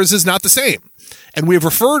theirs is not the same. And we have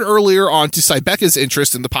referred earlier on to Cybeca's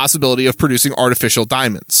interest in the possibility of producing artificial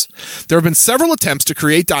diamonds. There have been several attempts to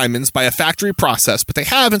create diamonds by a factory process, but they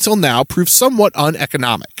have until now proved somewhat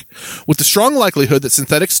uneconomic. With the strong likelihood that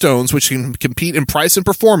synthetic stones, which can compete in price and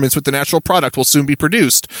performance with the natural product, will soon be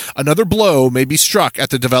produced, another blow may be struck at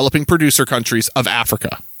the developing producer countries of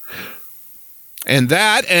Africa. And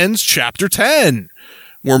that ends chapter 10.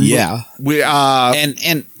 We're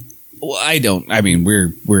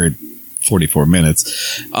 44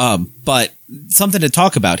 minutes. But something to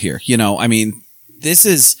talk about here, this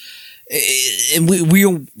is, and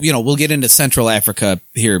we'll get into Central Africa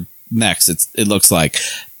here next. It looks like,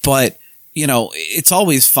 but it's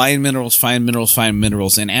always fine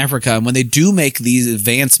minerals in Africa. And when they do make these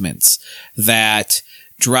advancements that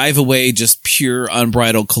drive away just pure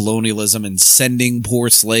unbridled colonialism and sending poor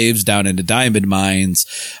slaves down into diamond mines,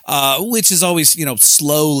 which is always,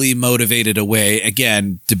 slowly motivated away.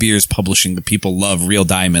 Again, De Beers publishing The People Love Real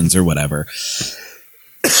Diamonds or whatever.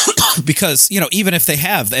 Because, even if they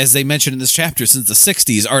have, as they mentioned in this chapter, since the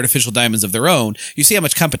 60s, artificial diamonds of their own, you see how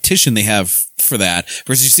much competition they have for that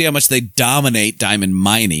versus you see how much they dominate diamond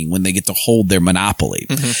mining when they get to hold their monopoly.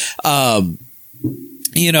 Mm-hmm.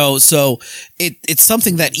 So it's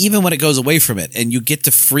something that even when it goes away from it and you get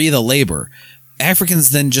to free the labor, Africans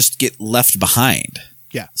then just get left behind.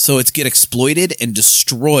 Yeah. So it's get exploited and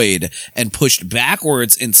destroyed and pushed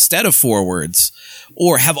backwards instead of forwards,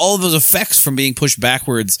 or have all of those effects from being pushed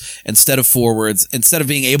backwards instead of forwards, instead of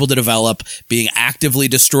being able to develop, being actively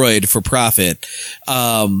destroyed for profit.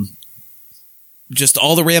 Just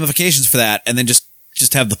all the ramifications for that, and then just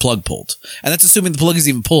have the plug pulled. And that's assuming the plug is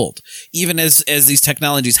even pulled. Even as these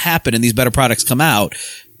technologies happen and these better products come out,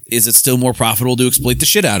 is it still more profitable to exploit the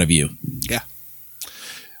shit out of you? Yeah.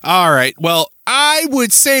 All right. Well, I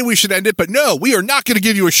would say we should end it, but no, we are not going to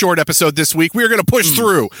give you a short episode this week. We are going to push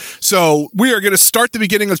through. So we are going to start the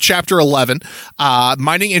beginning of chapter 11,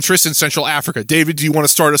 mining interests in Central Africa. David, do you want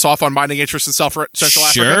to start us off on mining interests in Central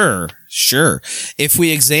Africa? Sure. If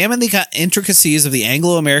we examine the intricacies of the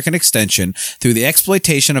Anglo-American extension through the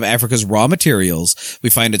exploitation of Africa's raw materials, we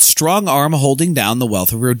find its strong arm holding down the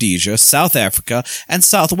wealth of Rhodesia, South Africa, and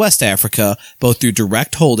Southwest Africa, both through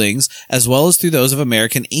direct holdings as well as through those of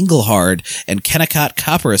American Inglehard and Kennecott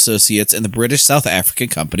Copper Associates and the British South African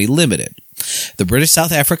Company Limited. The British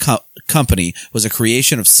South Africa Company was a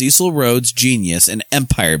creation of Cecil Rhodes' genius in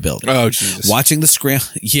empire building. Oh, Jesus. Watching the scramble.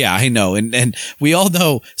 Yeah, I know. And we all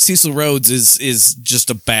know Cecil Rhodes is just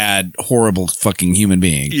a bad, horrible fucking human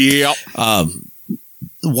being. Yep.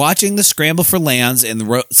 Watching the scramble for lands in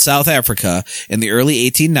South Africa in the early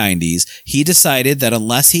 1890s, he decided that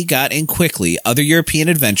unless he got in quickly, other European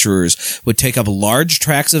adventurers would take up large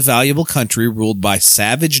tracts of valuable country ruled by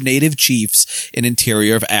savage native chiefs in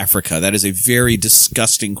interior of Africa. That is a very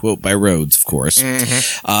disgusting quote by Rhodes, of course.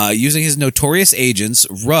 Mm-hmm. Using his notorious agents,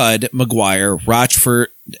 Rudd, Maguire, Rochford,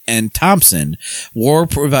 and Thompson, war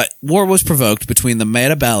was provoked between the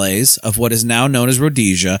Matabele's of what is now known as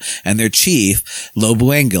Rhodesia and their chief,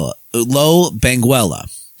 Lobengula.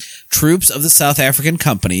 Troops of the South African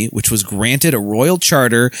Company, which was granted a royal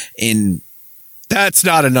charter in... That's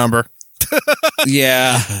not a number.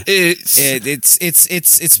 Yeah. It's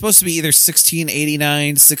supposed to be either 1689,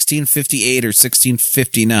 1658, or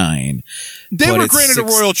 1659. They were granted a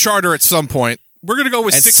royal charter at some point. We're going to go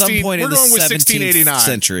with 1689.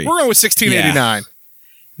 Century. We're going with 1689. Yeah.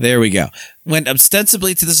 There we go. Went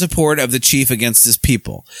ostensibly to the support of the chief against his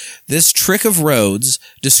people. This trick of Rhodes,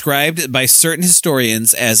 described by certain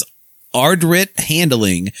historians as ardent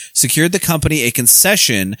handling, secured the company a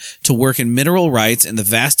concession to work in mineral rights in the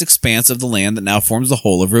vast expanse of the land that now forms the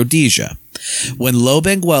whole of Rhodesia. When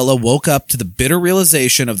Lobengula woke up to the bitter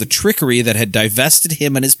realization of the trickery that had divested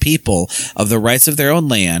him and his people of the rights of their own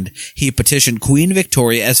land, he petitioned Queen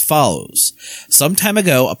Victoria as follows. Some time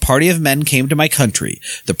ago, a party of men came to my country,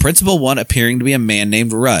 the principal one appearing to be a man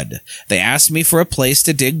named Rudd. They asked me for a place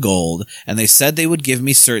to dig gold, and they said they would give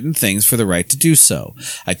me certain things for the right to do so.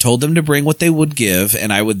 I told them to bring what they would give,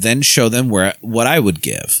 and I would then show them what I would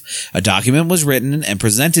give. A document was written and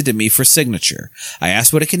presented to me for signature. I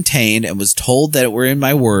asked what it contained and was told that it were in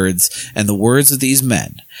my words and the words of these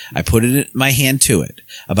men. I put my hand to it.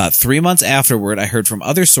 About 3 months afterward, I heard from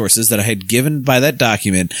other sources that I had given by that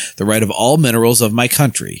document the right of all minerals of my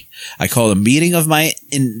country. I called a meeting of my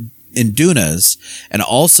Indunas and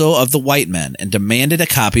also of the white men and demanded a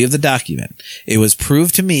copy of the document. It was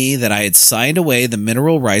proved to me that I had signed away the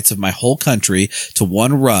mineral rights of my whole country to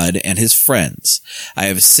one Rudd and his friends. I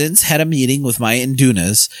have since had a meeting with my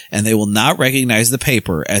Indunas, and they will not recognize the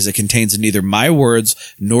paper as it contains neither my words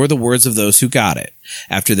nor the words of those who got it.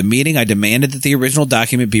 After the meeting, I demanded that the original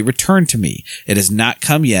document be returned to me. It has not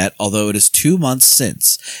come yet, although it is 2 months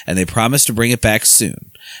since, and they promised to bring it back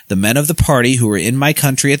soon. The men of the party who were in my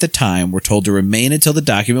country at the time were told to remain until the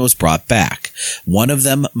document was brought back. One of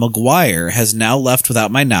them, Maguire, has now left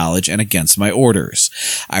without my knowledge and against my orders.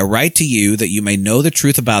 I write to you that you may know the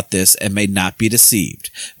truth about this and may not be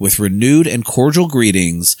deceived. With renewed and cordial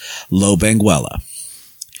greetings, Lobengula.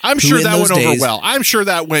 I'm sure that went over well. I'm sure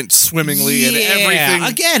that went swimmingly and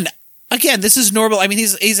everything. Again, this is normal. I mean,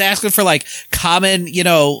 he's asking for like common,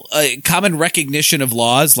 common recognition of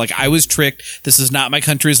laws. Like, I was tricked. This is not my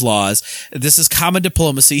country's laws. This is common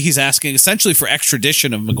diplomacy. He's asking essentially for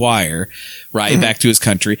extradition of Maguire, right, back to his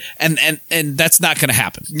country, and that's not going to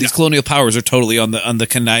happen. No. These colonial powers are totally on the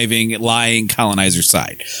conniving, lying colonizer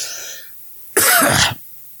side.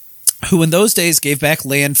 Who in those days gave back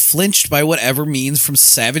land flinched by whatever means from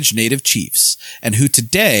savage native chiefs, and who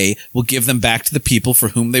today will give them back to the people for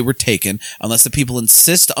whom they were taken, unless the people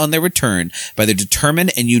insist on their return by their determined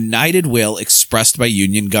and united will expressed by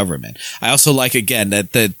Union government. I also like, again,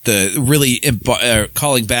 that the really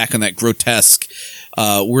calling back on that grotesque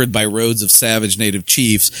word by Rhodes of savage native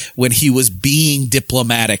chiefs when he was being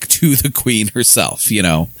diplomatic to the Queen herself,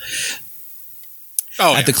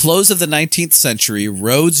 At the close of the 19th century,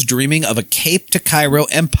 Rhodes, dreaming of a Cape to Cairo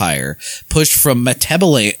empire, pushed from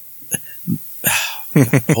Matabeleland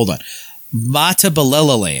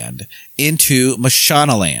into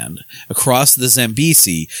Mashonaland, across the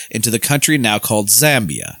Zambesi into the country now called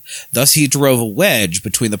Zambia. Thus he drove a wedge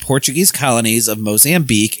between the Portuguese colonies of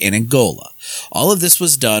Mozambique and Angola. All of this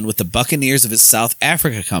was done with the buccaneers of his South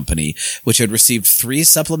Africa Company, which had received 3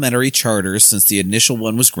 supplementary charters since the initial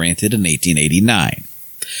one was granted in 1889.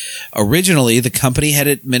 Originally, the company had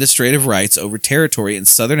administrative rights over territory in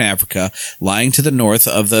southern Africa lying to the north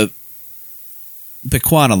of the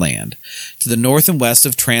Bechuanaland, to the north and west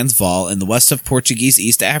of Transvaal, and the west of Portuguese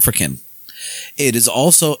East African. It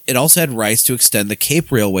also had rights to extend the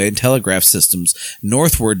Cape Railway and telegraph systems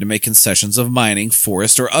northward to make concessions of mining,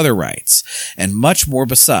 forest, or other rights, and much more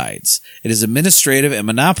besides. It is administrative and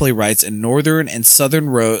monopoly rights in northern and southern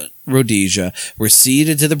Rhodesia were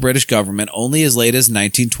ceded to the British government only as late as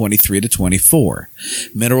 1923 to 24.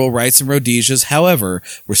 Mineral rights in Rhodesia's, however,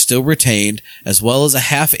 were still retained, as well as a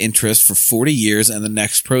half interest for 40 years and the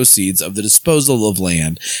next proceeds of the disposal of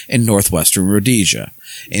land in northwestern Rhodesia.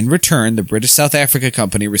 In return, the British South Africa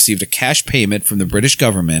Company received a cash payment from the British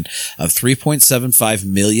government of £3.75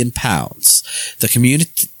 million.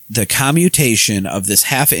 The commutation of this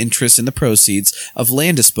half interest in the proceeds of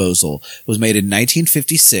land disposal was made in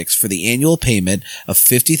 1956 for the annual payment of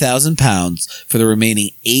 £50,000 for the remaining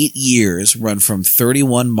 8 years, run from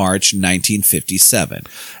 31 March 1957.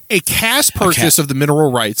 A cash purchase of the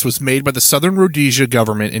mineral rights was made by the Southern Rhodesia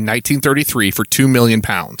government in 1933 for £2 million,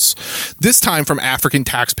 this time from African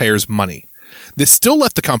taxpayers' money. This still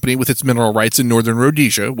left the company with its mineral rights in northern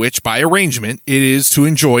Rhodesia, which, by arrangement, it is to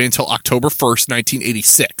enjoy until October 1st,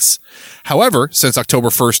 1986. However, since October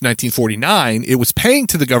 1st, 1949, it was paying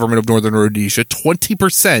to the government of northern Rhodesia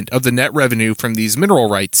 20% of the net revenue from these mineral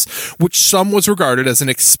rights, which some was regarded as an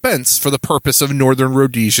expense for the purpose of northern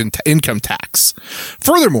Rhodesian income tax.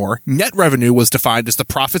 Furthermore, net revenue was defined as the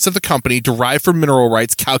profits of the company derived from mineral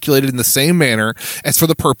rights calculated in the same manner as for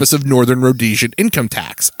the purpose of northern Rhodesian income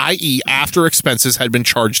tax, i.e. after expenses had been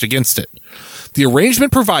charged against it. The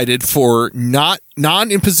arrangement provided for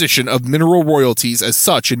non-imposition of mineral royalties as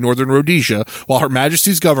such in northern Rhodesia, while Her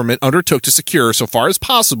Majesty's government undertook to secure, so far as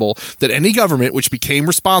possible, that any government which became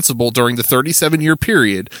responsible during the 37-year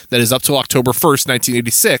period, that is up to October 1st,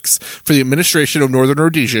 1986, for the administration of northern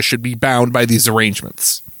Rhodesia should be bound by these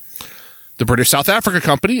arrangements. The British South Africa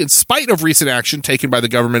Company, in spite of recent action taken by the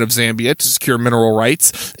government of Zambia to secure mineral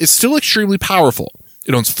rights, is still extremely powerful.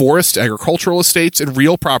 It owns forest, agricultural estates, and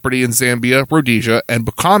real property in Zambia, Rhodesia, and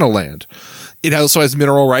Bukana land. It also has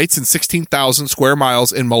mineral rights in 16,000 square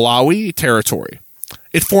miles in Malawi territory.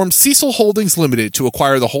 It formed Cecil Holdings Limited to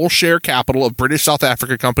acquire the whole share capital of British South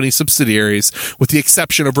Africa Company subsidiaries, with the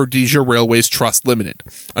exception of Rhodesia Railways Trust Limited.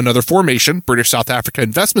 Another formation, British South Africa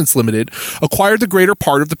Investments Limited, acquired the greater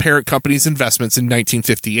part of the parent company's investments in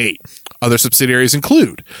 1958. Other subsidiaries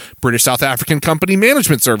include British South African Company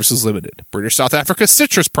Management Services Limited, British South Africa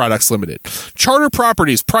Citrus Products Limited, Charter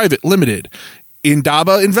Properties Private Limited,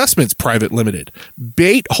 Indaba Investments Private Limited,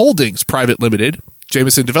 Bait Holdings Private Limited,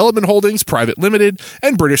 Jameson Development Holdings Private Limited,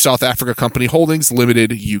 and British South Africa Company Holdings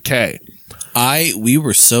Limited, UK. We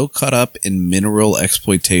were so caught up in mineral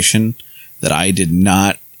exploitation that I did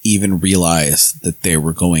not even realize that they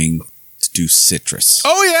were going to do citrus.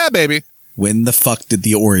 Oh yeah, baby. When the fuck did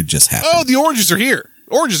the oranges happen? Oh, the oranges are here.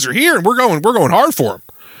 Oranges are here, and we're going hard for them.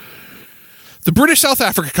 The British South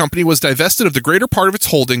Africa Company was divested of the greater part of its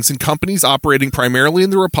holdings in companies operating primarily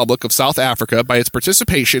in the Republic of South Africa by its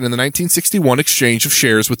participation in the 1961 exchange of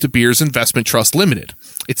shares with De Beers Investment Trust Limited.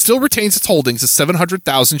 It still retains its holdings as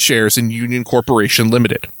 700,000 shares in Union Corporation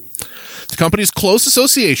Limited. The company's close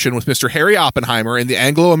association with Mr. Harry Oppenheimer and the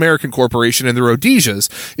Anglo-American Corporation in the Rhodesias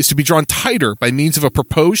is to be drawn tighter by means of a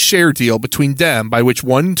proposed share deal between them, by which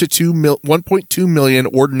 1.2 million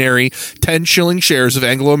ordinary 10-shilling shares of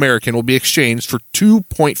Anglo-American will be exchanged for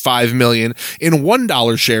 2.5 million in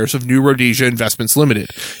 $1 shares of New Rhodesia Investments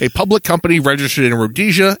Limited, a public company registered in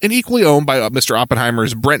Rhodesia and equally owned by Mr.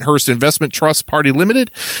 Oppenheimer's Brenthurst Investment Trust Party Limited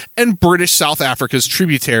and British South Africa's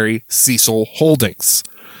tributary Cecil Holdings.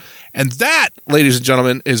 And that, ladies and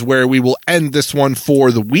gentlemen, is where we will end this one for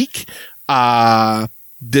the week.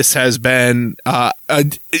 This has been, I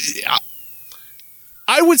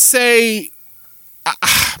would say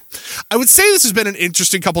this has been an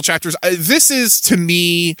interesting couple chapters. This is, to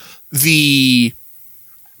me,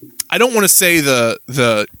 I don't want to say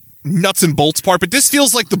the nuts and bolts part, but this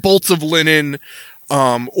feels like the bolts of Lenin.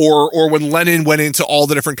 Or when Lenin went into all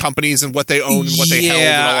the different companies and what they owned and what they held.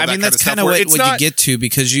 And all of that that's kind of what you get to,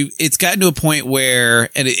 because it's gotten to a point where,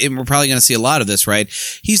 and we're probably going to see a lot of this, right?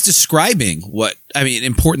 He's describing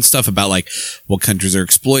important stuff about like what countries are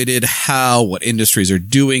exploited, what industries are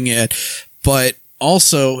doing it, but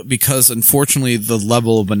also because unfortunately the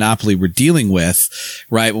level of monopoly we're dealing with,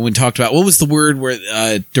 right? When we talked about, what was the word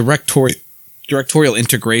where, directorial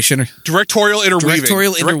integration. Directorial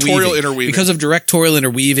interweaving. Because of directorial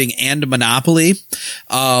interweaving and monopoly,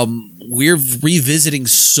 we're revisiting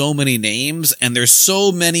so many names, and there's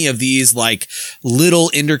so many of these like little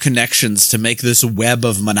interconnections to make this web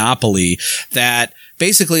of monopoly that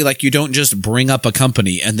basically like you don't just bring up a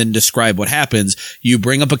company and then describe what happens. You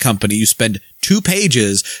bring up a company, you spend 2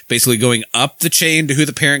 pages basically going up the chain to who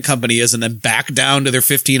the parent company is and then back down to their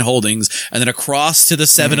 15 holdings and then across to the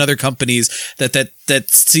 7 other companies that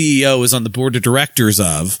CEO is on the board of directors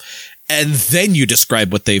of. And then you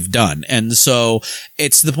describe what they've done. And so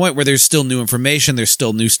it's to the point where there's still new information, there's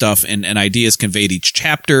still new stuff and ideas conveyed each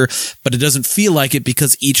chapter, but it doesn't feel like it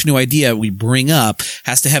because each new idea we bring up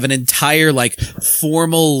has to have an entire like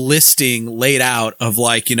formal listing laid out of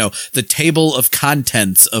like, you know, the table of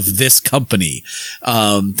contents of this company.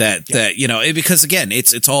 That, you know, because again,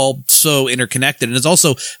 it's all so interconnected and it's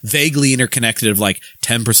also vaguely interconnected of like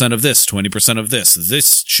 10% of this, 20% of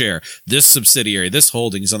this share, this subsidiary, this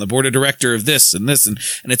holdings on the board of director of this, and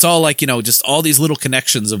it's all like, you know, just all these little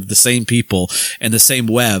connections of the same people and the same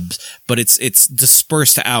webs, but it's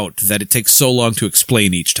dispersed out that it takes so long to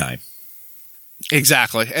explain each time.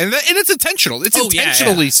 Exactly. And it's intentional. It's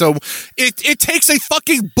intentionally. Yeah. So it takes a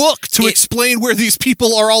fucking book to explain where these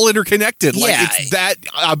people are all interconnected. Like it's that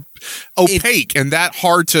opaque and that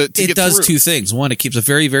hard to get through. It does 2 things. One, it keeps a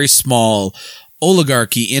very, very small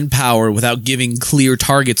oligarchy in power without giving clear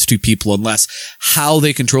targets to people unless how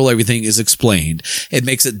they control everything is explained. It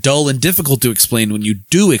makes it dull and difficult to explain when you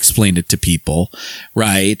do explain it to people,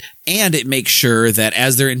 right? And it makes sure that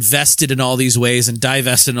as they're invested in all these ways and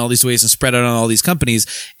divested in all these ways and spread out on all these companies,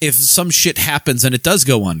 if some shit happens and it does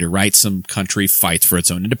go under, right? Some country fights for its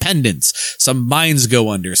own independence. Some mines go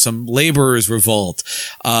under. Some laborers revolt.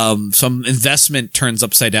 Some investment turns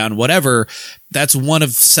upside down, whatever. That's one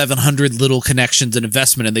of 700 little connections and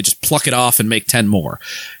investment, and they just pluck it off and make 10 more.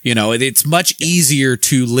 You know, it's much easier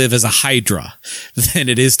to live as a Hydra than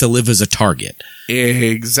it is to live as a target.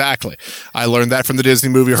 Exactly. I learned that from the Disney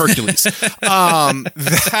movie Hercules.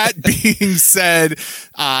 That being said,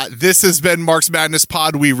 this has been Mark's Madness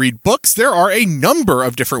Pod. We read books. There are a number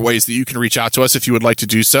of different ways that you can reach out to us if you would like to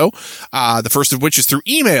do so. The first of which is through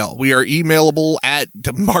email. We are emailable at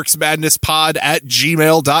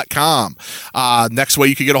marksmadnesspod@gmail.com. Next way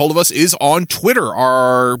you can get a hold of us is on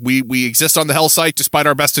Twitter. We exist on the Hell site despite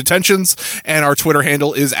our best intentions, and our Twitter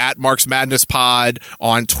handle is at Marks Madness Pod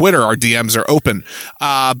on Twitter. Our DMs are open.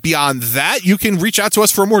 Beyond that, you can reach out to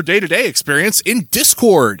us for a more day-to-day experience in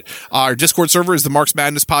Discord. Our Discord server is the Marks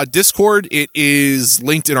Madness Pod Discord. It is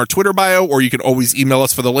linked in our Twitter bio, or you can always email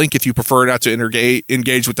us for the link if you prefer not to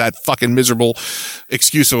engage with that fucking miserable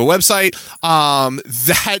excuse of a website.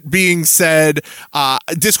 That being said,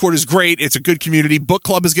 Discord is great. It's a good community. Book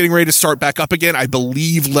Club is getting ready to start back up again. I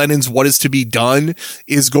believe Lenin's What Is to Be Done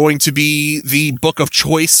is going to be the book of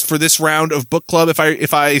choice for this round of Book Club,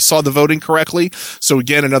 if I saw the voting correctly. So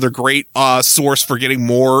again, another great source for getting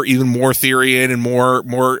even more theory in and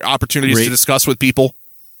more opportunities to discuss with people.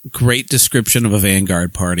 Great description of a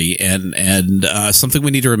vanguard party, and something we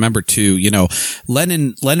need to remember too. You know,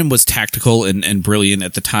 Lenin was tactical and brilliant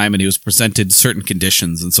at the time, and he was presented certain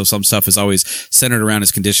conditions, and so some stuff is always centered around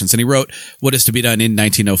his conditions. And he wrote What Is to Be Done in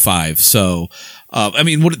 1905. So, I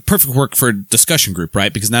mean, what perfect work for a discussion group,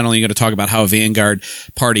 right? Because not only are you going to talk about how a vanguard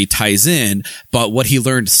party ties in, but what he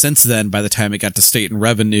learned since then by the time it got to state and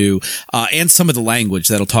revenue, and some of the language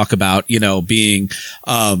that'll talk about, you know, being,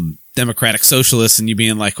 democratic socialists, and you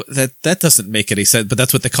being like, that doesn't make any sense, but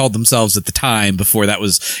that's what they called themselves at the time before that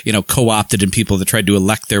was, you know, co-opted and people that tried to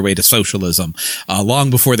elect their way to socialism. Long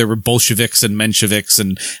before there were Bolsheviks and Mensheviks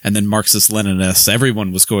and then Marxist Leninists,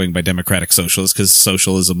 everyone was going by democratic socialists because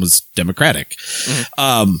socialism was democratic.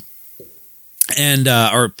 Mm-hmm.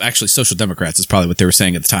 Or actually social democrats is probably what they were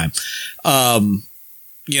saying at the time.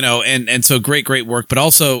 You know, and so great work, but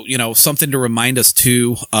also, you know, something to remind us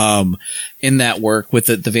too, in that work with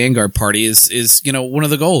the Vanguard Party is, you know, one of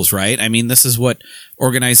the goals, right? I mean, this is what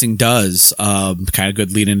organizing does. Kind of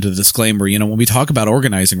good lead into the disclaimer. You know, when we talk about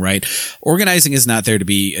organizing, right? Organizing is not there to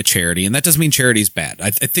be a charity, and that doesn't mean charity is bad. I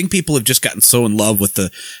think people have just gotten so in love with the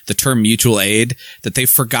term mutual aid that they've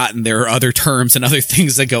forgotten there are other terms and other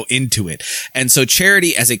things that go into it. And so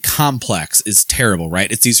charity as a complex is terrible,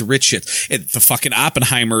 right? It's these rich shit, the fucking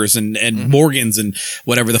Oppenheimers and Morgans and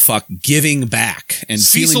whatever the fuck giving back and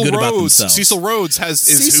feeling good about themselves. Cecil Rhodes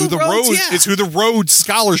is who the Rhodes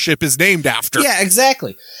Scholarship is named after. Yeah,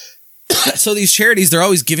 exactly. So these charities, they're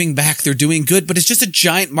always giving back, they're doing good, but it's just a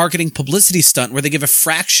giant marketing publicity stunt where they give a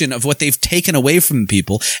fraction of what they've taken away from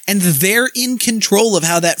people, and they're in control of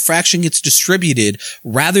how that fraction gets distributed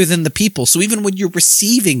rather than the people. So even when you're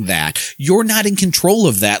receiving that, you're not in control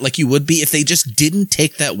of that like you would be if they just didn't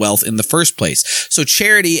take that wealth in the first place. So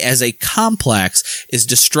charity as a complex is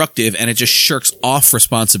destructive, and it just shirks off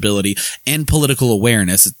responsibility and political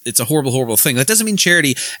awareness. It's a horrible, horrible thing. That doesn't mean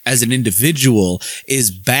charity as an individual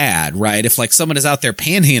is bad, right? If like someone is out there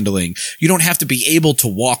panhandling, you don't have to be able to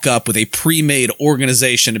walk up with a pre-made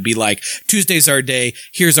organization and be like, Tuesday's our day,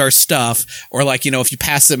 here's our stuff. Or like, you know, if you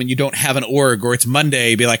pass them and you don't have an org, or it's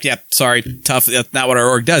Monday, be like, yeah, sorry, tough, that's not what our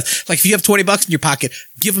org does. Like if you have $20 in your pocket,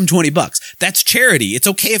 give them $20. That's charity. It's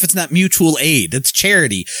okay if it's not mutual aid. It's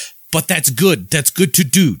charity. But that's good. That's good to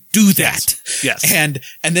do. Do that. Yes. And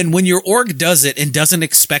then when your org does it and doesn't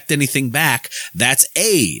expect anything back, that's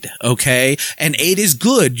aid. Okay. And aid is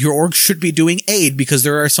good. Your org should be doing aid, because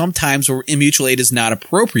there are some times where mutual aid is not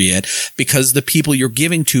appropriate because the people you're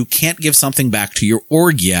giving to can't give something back to your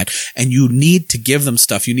org yet. And you need to give them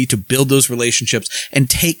stuff. You need to build those relationships and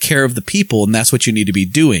take care of the people. And that's what you need to be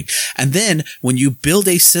doing. And then when you build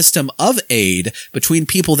a system of aid between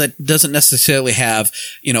people that doesn't necessarily have,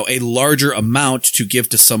 you know, a larger amount to give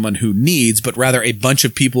to someone who needs, but rather a bunch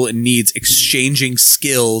of people in needs exchanging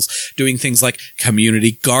skills, doing things like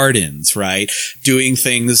community gardens, right? Doing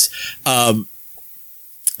things,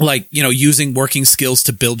 like, you know, using working skills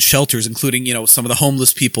to build shelters, including, you know, some of the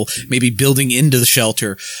homeless people maybe building into the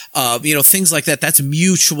shelter, you know, things like that. That's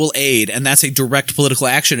mutual aid. And that's a direct political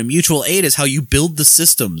action. And mutual aid is how you build the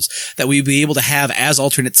systems that we'd be able to have as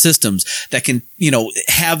alternate systems that can, you know,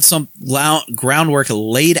 have some groundwork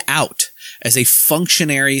laid out as a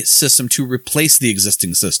functionary system to replace the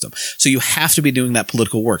existing system. So you have to be doing that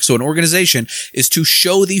political work. So an organization is to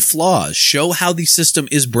show the flaws, show how the system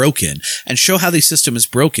is broken, and show how the system is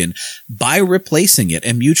broken by replacing it.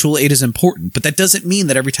 And mutual aid is important. But that doesn't mean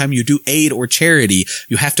that every time you do aid or charity,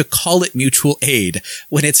 you have to call it mutual aid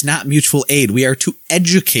when it's not mutual aid. We are to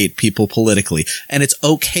educate people politically, and it's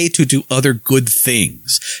okay to do other good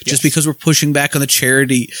things. Yes. Just because we're pushing back on the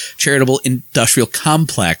charitable industrial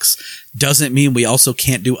complex doesn't mean we also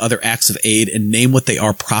can't do other acts of aid and name what they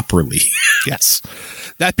are properly. Yes.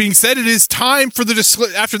 That being said, it is time for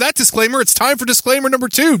after that disclaimer, it's time for disclaimer number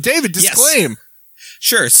 2. David, disclaim. Yes.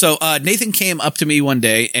 Sure. So Nathan came up to me one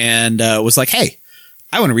day and was like, hey,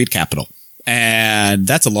 I want to read Capital. And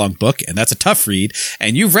that's a long book, and that's a tough read,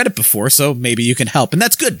 and you've read it before, so maybe you can help. And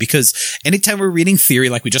that's good, because anytime we're reading theory,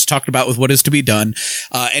 like we just talked about with What Is to Be Done,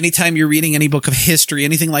 anytime you're reading any book of history,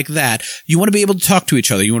 anything like that, you want to be able to talk to each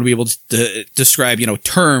other. You want to be able to describe, you know,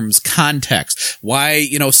 terms, context, why,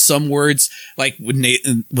 you know, some words, like when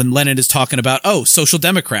Lenin is talking about, oh, social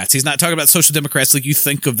democrats, he's not talking about social democrats like you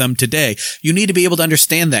think of them today. You need to be able to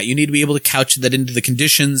understand that. You need to be able to couch that into the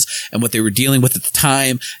conditions and what they were dealing with at the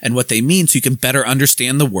time and what they mean, so you can better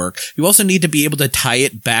understand the work. You also need to be able to tie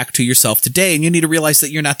it back to yourself today, and you need to realize that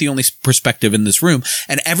you're not the only perspective in this room,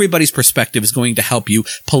 and everybody's perspective is going to help you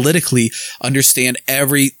politically understand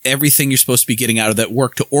everything you're supposed to be getting out of that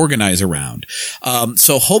work to organize around.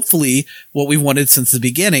 So hopefully what we've wanted since the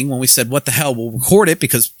beginning, when we said, what the hell, we'll record it,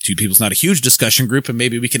 because Two People's not a huge discussion group, and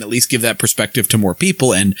maybe we can at least give that perspective to more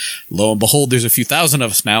people. And lo and behold, there's a few thousand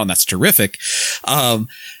of us now, and that's terrific.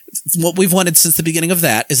 What we've wanted since the beginning of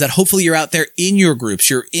that is that hopefully you're out there in your groups,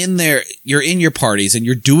 you're in your parties, and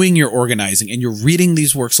you're doing your organizing, and you're reading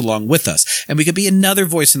these works along with us. And we could be another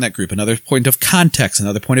voice in that group, another point of context,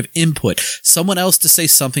 another point of input, someone else to say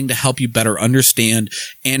something to help you better understand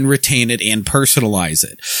and retain it and personalize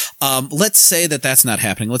it. Let's say that that's not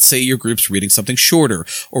happening. Let's say your group's reading something shorter,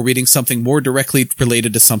 or reading something more directly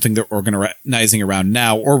related to something they're organizing around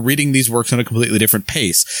now, or reading these works on a completely different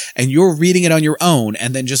pace. And you're reading it on your own,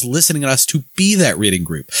 and then just listening to us to be that reading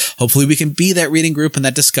group. Hopefully we can be that reading group and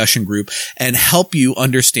that discussion group and help you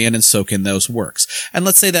understand and soak in those works. And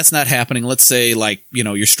let's say that's not happening. Let's say, like, you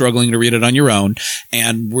know, you're struggling to read it on your own,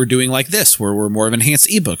 and we're doing like this, where we're more of an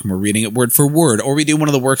enhanced ebook and we're reading it word for word, or we do one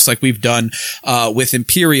of the works like we've done with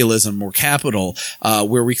Imperialism or Capital,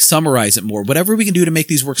 where we summarize it more. Whatever we can do to make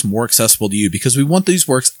these works more accessible to you, because we want these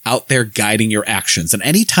works out there guiding your actions. And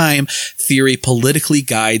anytime theory politically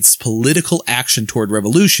guides political action toward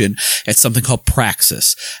revolution, it's something called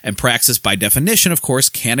praxis. And praxis, by definition, of course,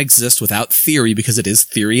 can't exist without theory, because it is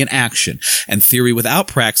theory in action. And theory without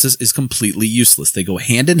praxis is completely useless. They go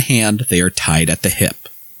hand in hand. They are tied at the hip.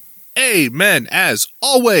 Amen. As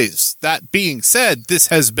always, that being said, this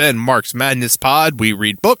has been Mark's Madness Pod. We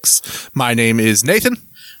read books. My name is Nathan.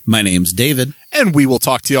 My name's David. And we will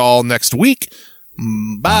talk to you all next week.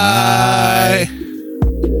 Bye.